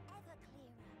louder and ever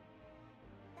clearer,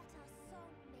 that our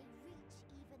song may reach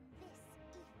even this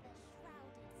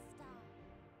ether-shrouded star.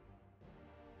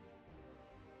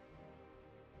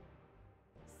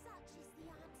 Such is the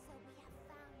answer we have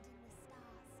found in the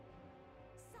stars.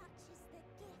 Such is the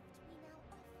gift we now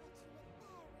offer to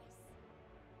Etheris.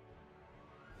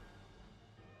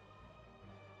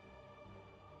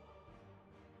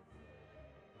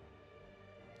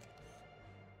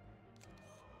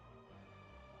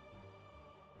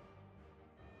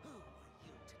 Who are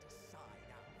you to decide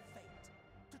our fate?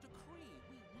 To decree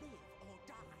we live or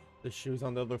die? The shoe's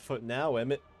on the other foot now,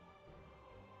 Emmett.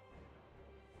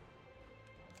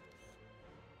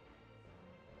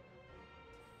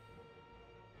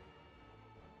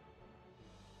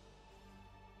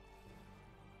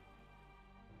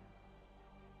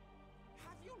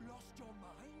 Have you lost your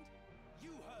mind?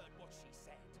 You heard what she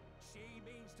said. She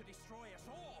means to destroy us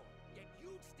all, yet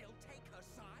you'd still take her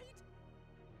side?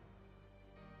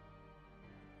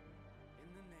 In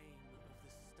the name of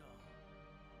the star,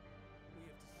 we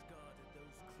have discarded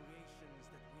those creations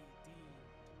that we deemed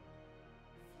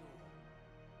flawed.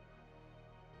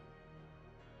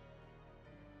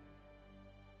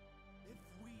 If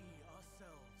we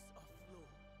ourselves are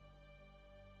flawed,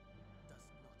 does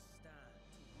not stand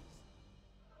to reason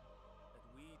that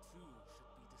we too should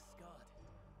be discarded.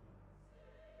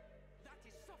 That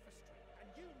is sophistry, and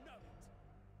you know it.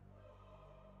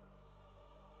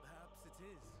 Perhaps it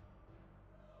is.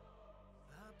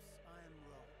 Perhaps I am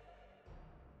wrong.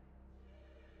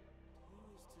 Who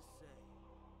is to say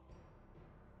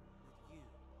that you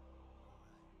are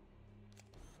right?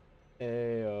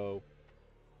 Ayo.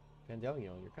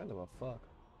 Candelion, you're kind of a fuck.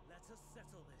 Let us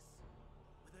settle this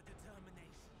with a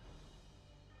determination.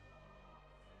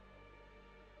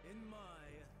 In my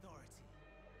authority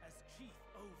as Chief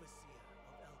Overseer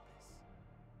of Elpis,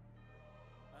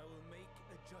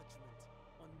 judgment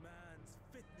on man's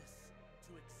fitness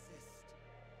to exist.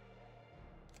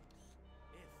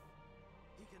 If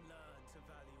he can learn to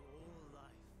value all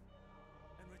life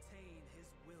and retain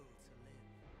his will to live,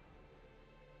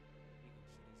 even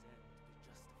should his end be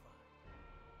justified,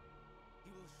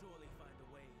 he will surely find a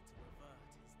way to avert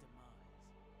his demise.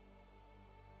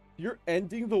 You're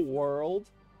ending the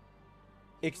world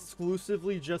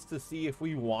exclusively just to see if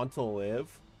we want to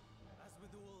live? As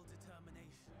with all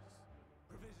determinations,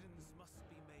 provisions must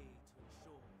be made to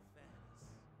ensure fairness.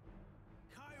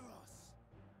 Kairos,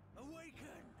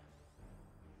 awaken!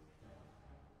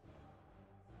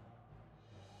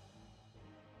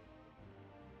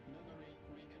 Memory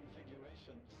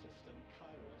reconfiguration system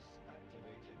Kairos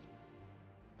activated.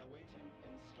 Awaiting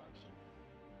instruction.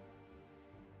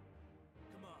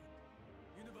 Command,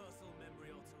 universal memory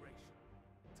alteration.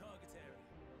 Target area,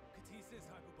 Catesis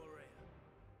Hyperborea.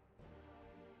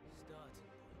 Starting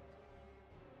point.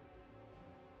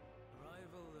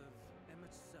 Arrival of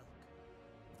Emmet Selk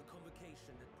of the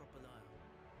convocation at Propylion.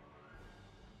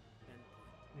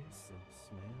 Endpoint.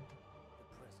 Nonsense, man. The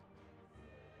present.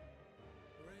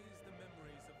 Erase the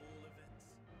memories of all events.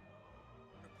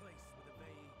 Replace with a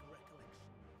vague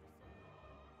recollection of the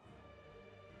following.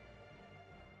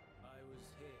 I was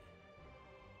here,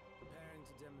 preparing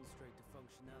to demonstrate the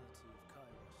functionality of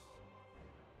Kairos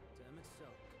to Emmet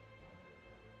Selk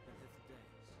and Hither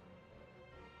Days.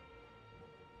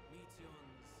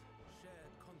 Meteon's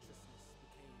shared consciousness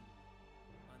became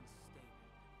unstable.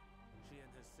 She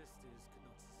and her sisters could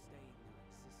not sustain their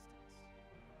existence.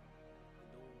 And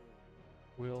all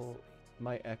Will dissipated.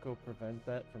 my echo prevent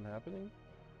that from happening?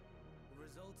 The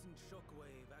resultant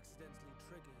shockwave accidentally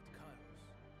triggered Kairos,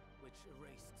 which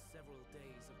erased several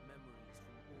days of memories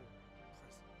from all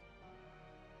present.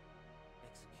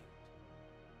 Execute.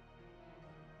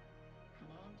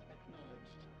 Command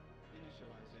acknowledged.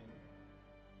 Initializing.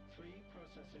 3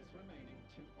 processes remaining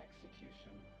to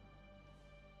execution.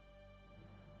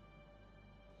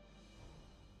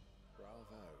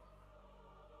 Bravo.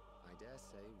 I dare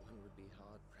say one would be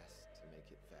hard-pressed to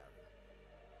make it fairer.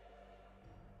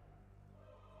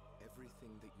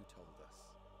 Everything that you told us,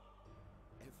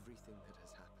 everything that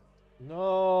has happened,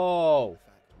 No! the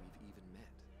fact we've even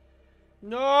met,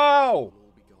 No! will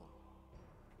all be gone.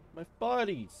 My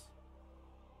buddies.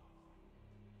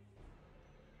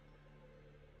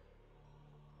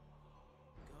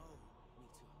 Go,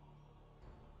 Meteor.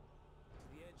 To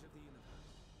the edge of the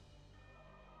universe,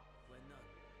 where none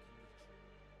can reach you.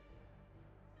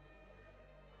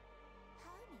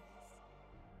 Hermes,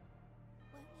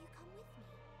 won't you come with me?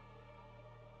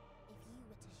 If you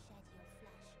were to shed your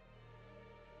flesh,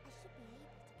 I should be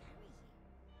able to carry you.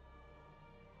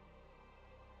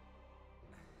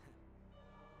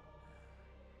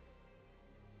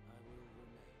 I will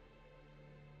remain.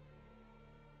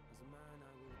 As a man,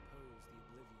 I will oppose the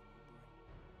oblivion you bring.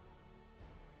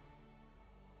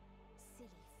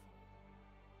 Silly fool.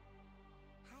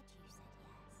 Had you said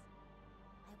yes,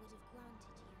 I would have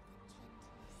granted you the gentlest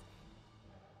end.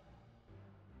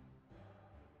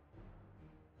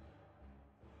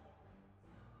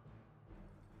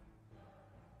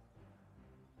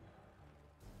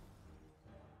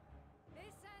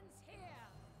 This ends here!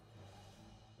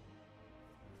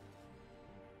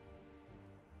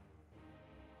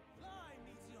 Fly,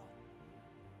 Meteor!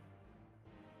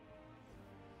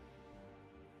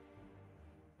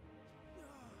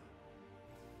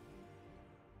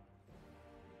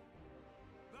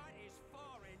 That is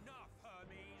far enough,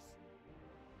 Hermes!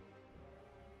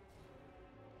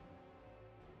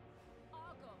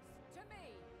 Argos, to me!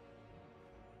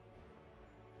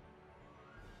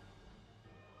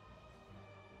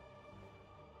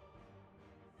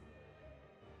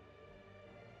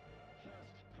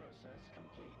 First process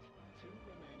complete. 2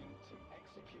 remaining to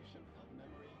execution of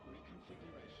memory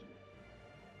reconfiguration.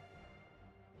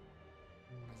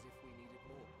 As if we needed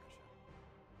more pressure.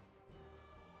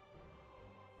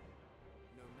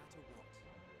 No matter what,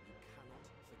 you cannot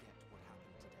forget what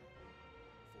happened today,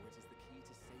 for it is the key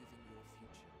to saving your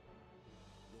future,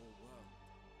 your world.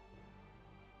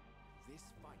 This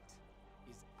fight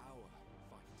is our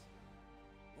fight.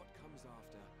 What comes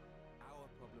after, our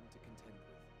problem to contend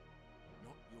with,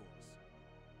 not yours.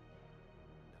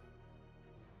 No.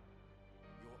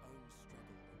 Your own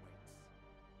struggle awaits,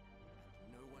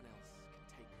 and no one else can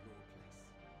take your place.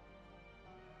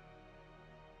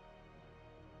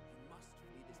 You must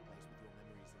flee this place with your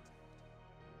memories intact,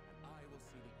 and I will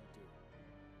see that you do.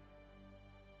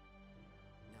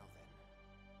 Now then,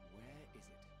 where is it?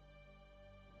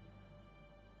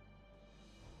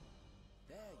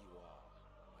 There you are,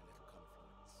 my little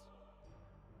confluence.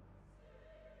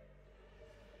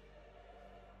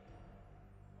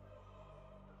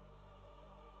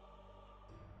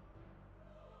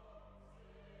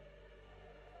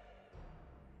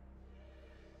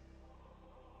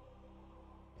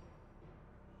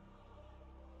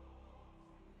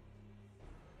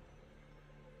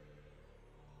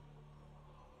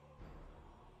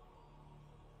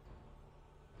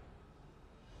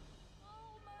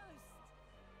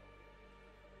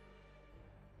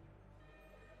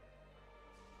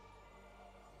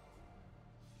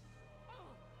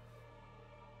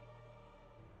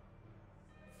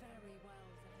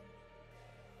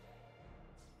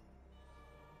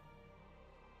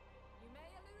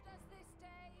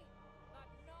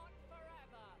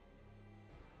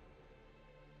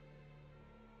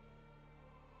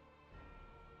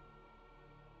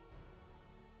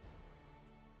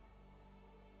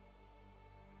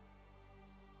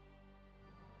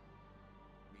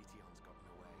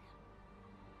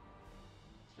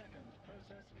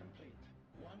 process complete.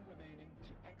 One remaining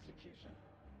to execution.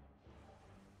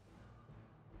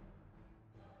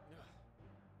 Ugh.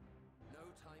 No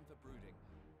time for brooding.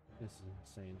 This is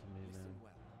insane to me, Listen man.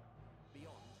 well.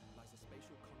 Beyond lies a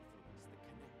spatial confluence that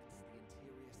connects the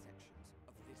interior sections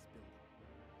of this building.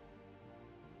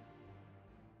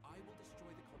 I will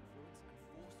destroy the confluence and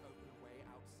force open a way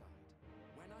outside.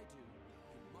 When I do,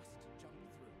 you must jump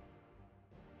through.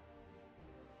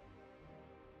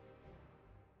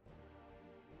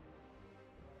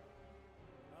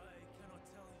 I cannot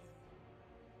tell you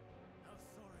how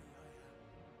sorry I am.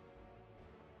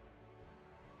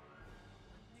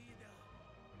 Neither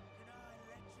can I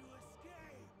let you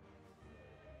escape.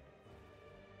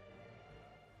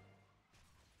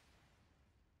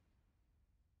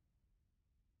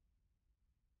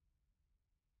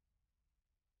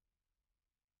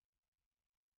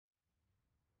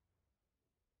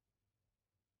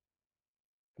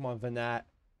 Come on, Vanat.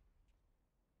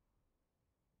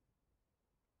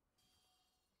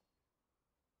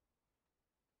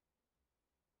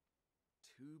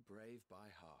 Too brave by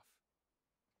half.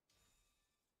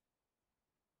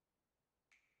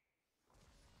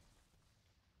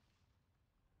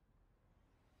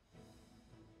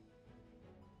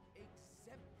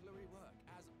 Exemplary work,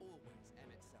 as always,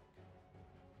 Emmett Selk.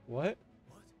 What?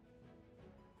 What?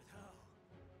 But how?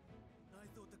 I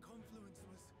thought the confluence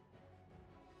was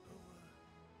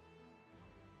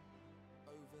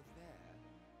Over there.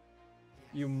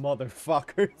 Yes. You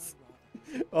motherfuckers.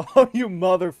 Or rather, Oh, you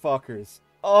motherfuckers.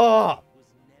 Oh! It was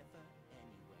never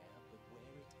anywhere but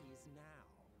where it is now.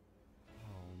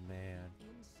 Oh, man.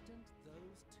 Instant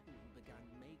those two began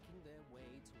making their way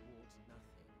towards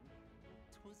nothing,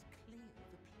 'twas clear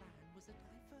the plan was a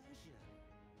diversion.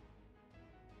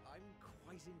 I'm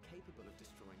quite incapable of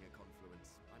destroying a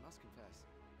confluence, I must confess.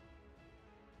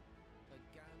 A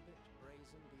gambit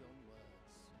brazen beyond words.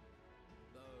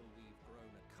 Though we've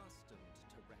grown accustomed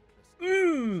to reckless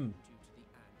Mmm! due to the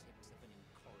antics of an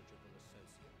incorrigible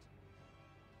associate.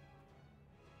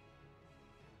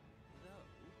 Though,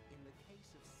 in the case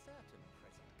of certain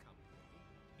present company,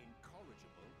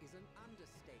 incorrigible is an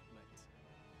understatement.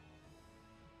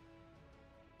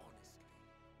 Honestly,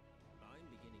 I'm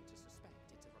beginning to suspect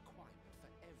it's a requirement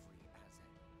for every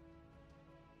Azen.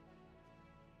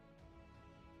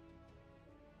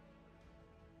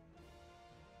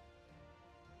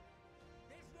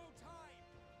 There's no time!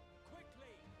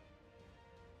 Quickly!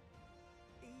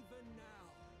 Even now,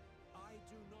 I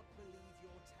do not believe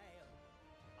your tale.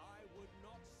 I would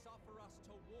not suffer us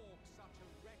to walk such a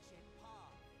wretched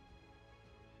path.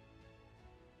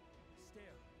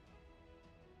 Still,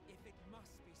 if it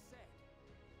must be said,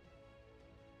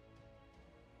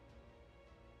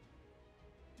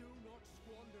 do not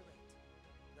squander it.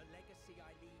 The legacy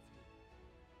I leave you.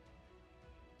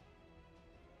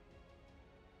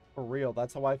 For real,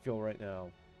 that's how I feel right now.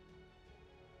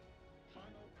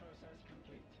 Final process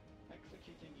complete.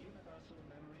 Executing universal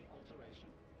memory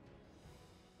alteration.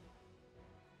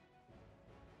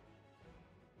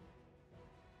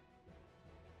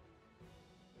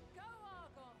 Go,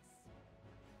 Argos!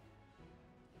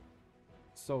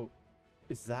 So,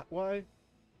 is that why?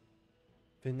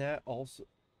 Vanat also...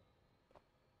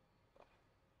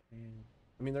 Man.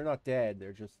 I mean, they're not dead.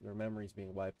 They're just... Their memory's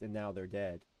being wiped, and now they're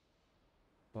dead.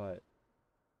 But...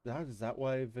 Is that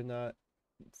why Vanat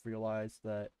realized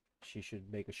that she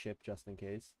should make a ship just in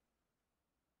case?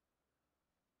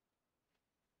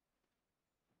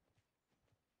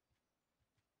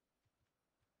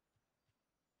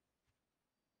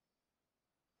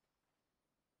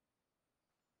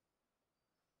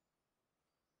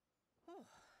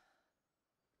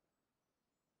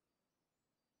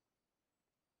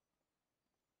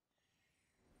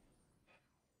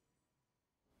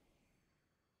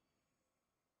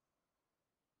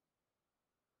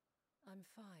 I'm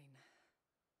fine.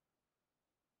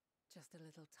 Just a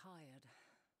little tired.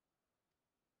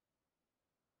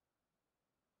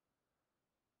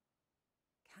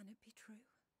 Can it be true?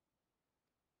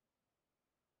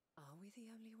 Are we the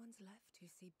only ones left who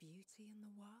see beauty in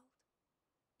the world?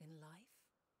 In life?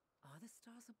 Are the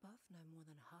stars above no more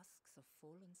than husks of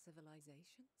fallen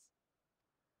civilizations?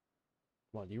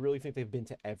 Come on, do you really think they've been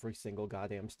to every single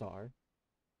goddamn star?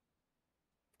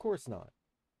 Of course not.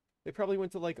 They probably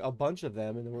went to like a bunch of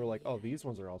them and then we're like, oh, these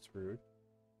ones are all screwed.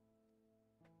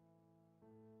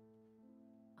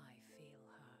 I feel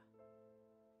her.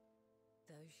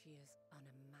 Though she is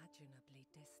unimaginably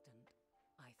distant,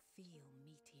 I feel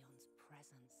Meteon's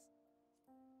presence.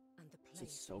 And the This is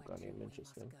place so where goddamn we must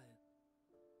interesting. go.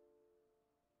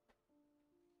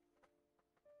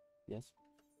 Yes?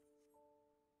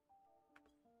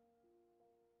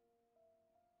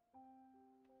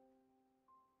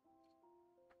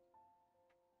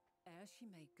 Ere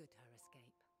she made good her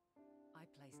escape, I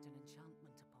placed an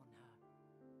enchantment upon her,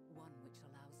 one which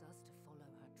allows us to follow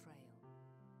her trail.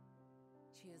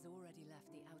 She has already left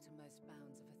the outermost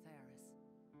bounds of Aetheris,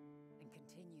 and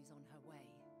continues on her way.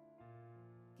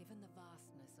 Given the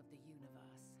vastness of the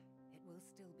universe, it will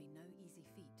still be no easy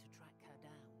feat to track her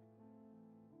down.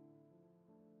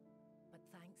 But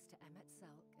thanks to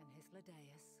Emet-Selch and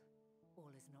Hythlodaeus, all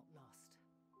is not lost.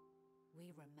 We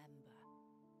remember.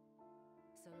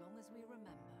 So long as we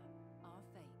remember, our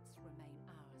fates remain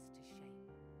ours to shape.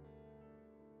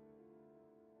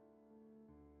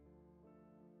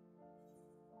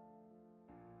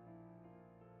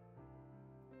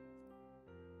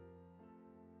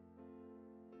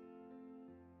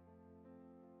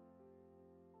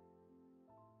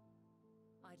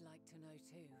 I'd like to know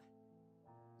too.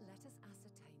 Let us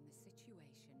ascertain the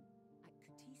situation at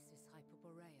Cutisis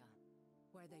Hyperborea,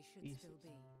 where they should still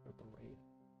be.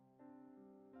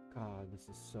 God, this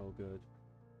is so good.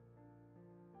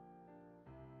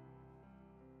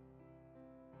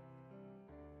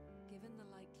 Given the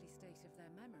likely state of their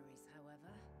memories,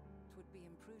 however, it would be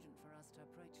imprudent for us to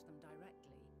approach them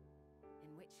directly.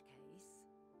 In which case...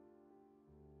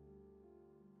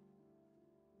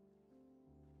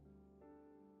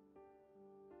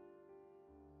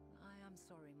 I am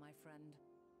sorry, my friend.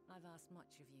 I've asked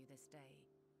much of you this day.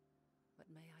 But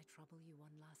may I trouble you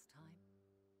one last time?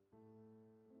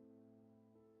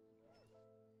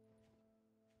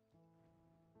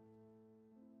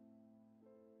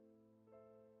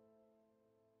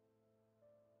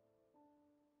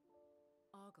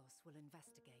 Argos will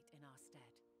investigate in our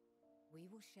stead. We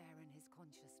will share in his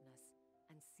consciousness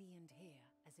and see and hear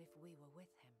as if we were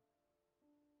with him.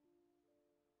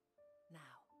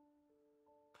 Now,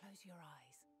 close your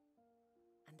eyes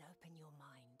and open your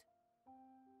mind.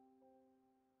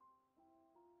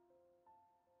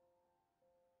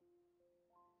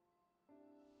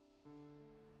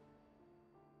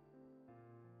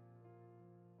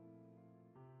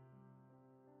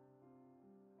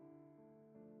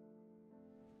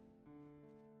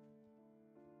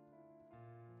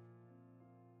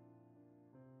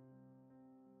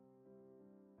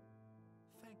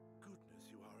 Thank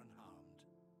goodness you are unharmed.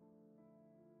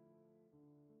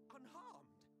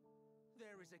 Unharmed?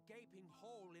 There is a gaping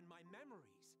hole in my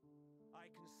memories.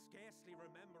 I can scarcely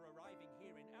remember arriving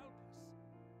here in Elpis.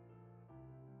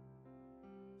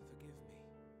 Forgive me.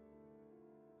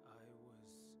 I was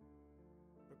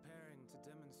preparing to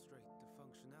demonstrate the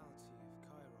functionality of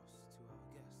Kairos to our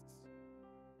guests.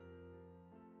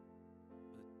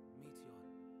 But Meteon,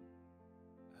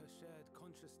 her shared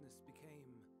consciousness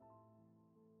became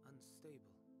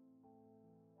unstable.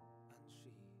 And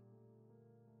she...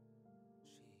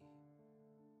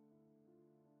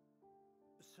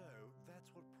 So,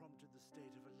 that's what prompted the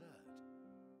state of alert.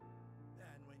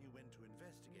 And when you went to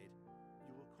investigate,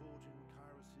 you were caught in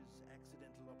Kairos'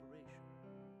 accidental operation.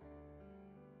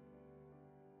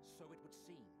 So it would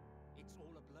seem. It's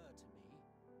all a blur to me.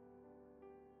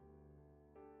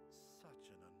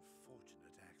 Such an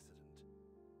unfortunate accident.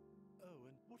 Oh,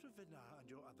 and what of Vinar and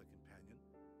your other companion?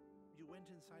 You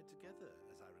went inside together,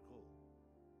 as I recall.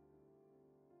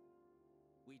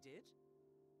 We did?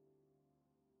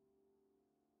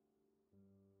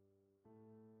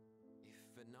 If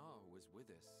Vinar was with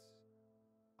us,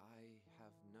 I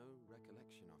have no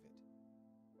recollection of it.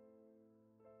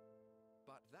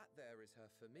 But that there is her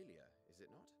familiar, is it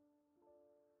not?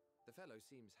 The fellow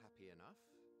seems happy enough,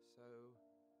 so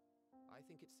I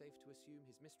think it's safe to assume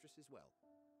his mistress is well.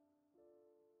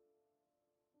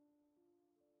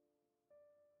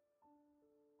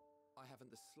 I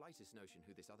haven't the slightest notion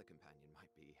who this other companion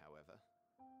might be, however.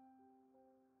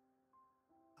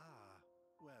 Ah,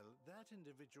 well, that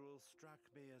individual struck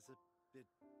me as a bit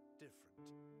different,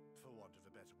 for want of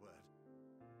a better word.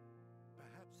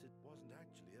 Perhaps it wasn't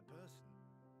actually a person,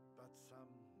 but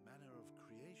some manner of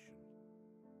creation.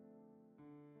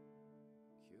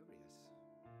 Curious.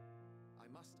 I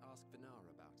must ask Vinar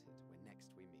about it when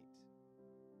next we meet.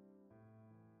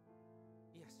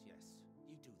 Yes,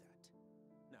 you do that.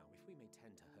 Now, if we may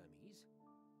tend to Hermes,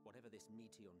 whatever this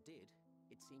Meteon did,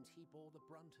 it seems he bore the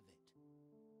brunt of it.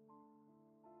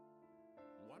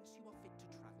 Once you are fit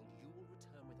to travel, you will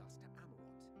return with us to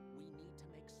Amarot. We need to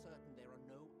make certain there are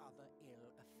no other ill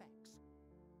effects.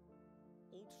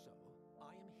 Also,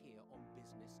 I am here on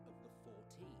business of the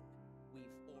 14.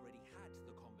 We've already had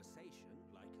the conversation,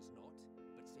 like as not,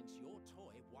 but since your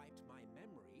toy wiped my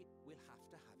memory, we'll have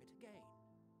to have it again.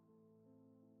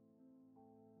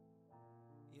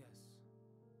 Yes,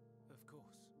 of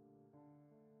course.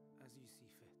 As you see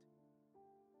fit.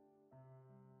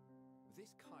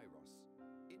 This Kairos,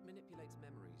 it manipulates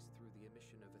memories through the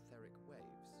emission of etheric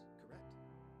waves, correct?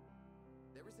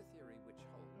 There is a theory which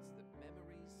holds that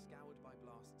memories scoured by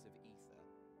blasts of ether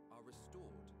are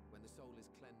restored when the soul is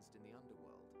cleansed in the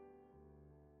underworld.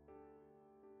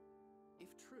 If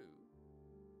true,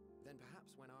 then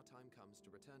perhaps when our time comes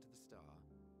to return to the star,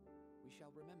 we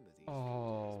shall remember these few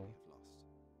days we have lost.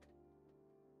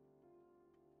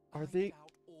 Are they... doubt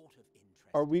aught of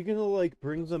interest. Are we gonna, like,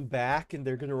 bring them back and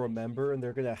they're gonna remember and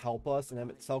they're gonna help us and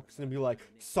Emmett Selk's gonna be like,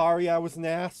 sorry I was an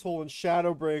asshole in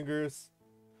Shadowbringers.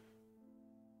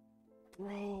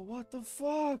 Bro, what the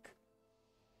fuck?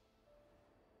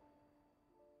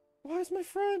 Why is my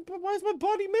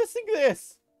buddy missing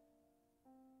this?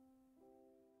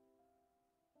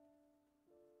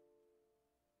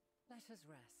 Let us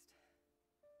rest,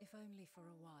 if only for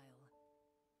a while.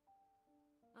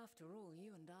 After all,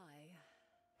 you and I...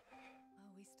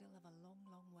 Oh, we still have a long,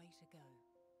 long way to go.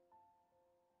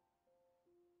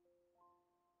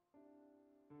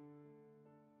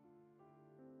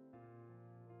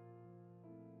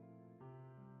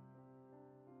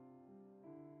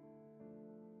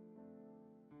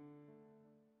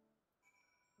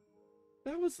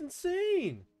 That was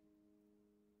insane.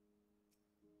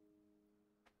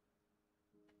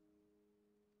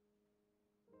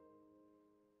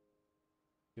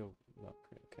 Yo, no,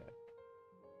 okay.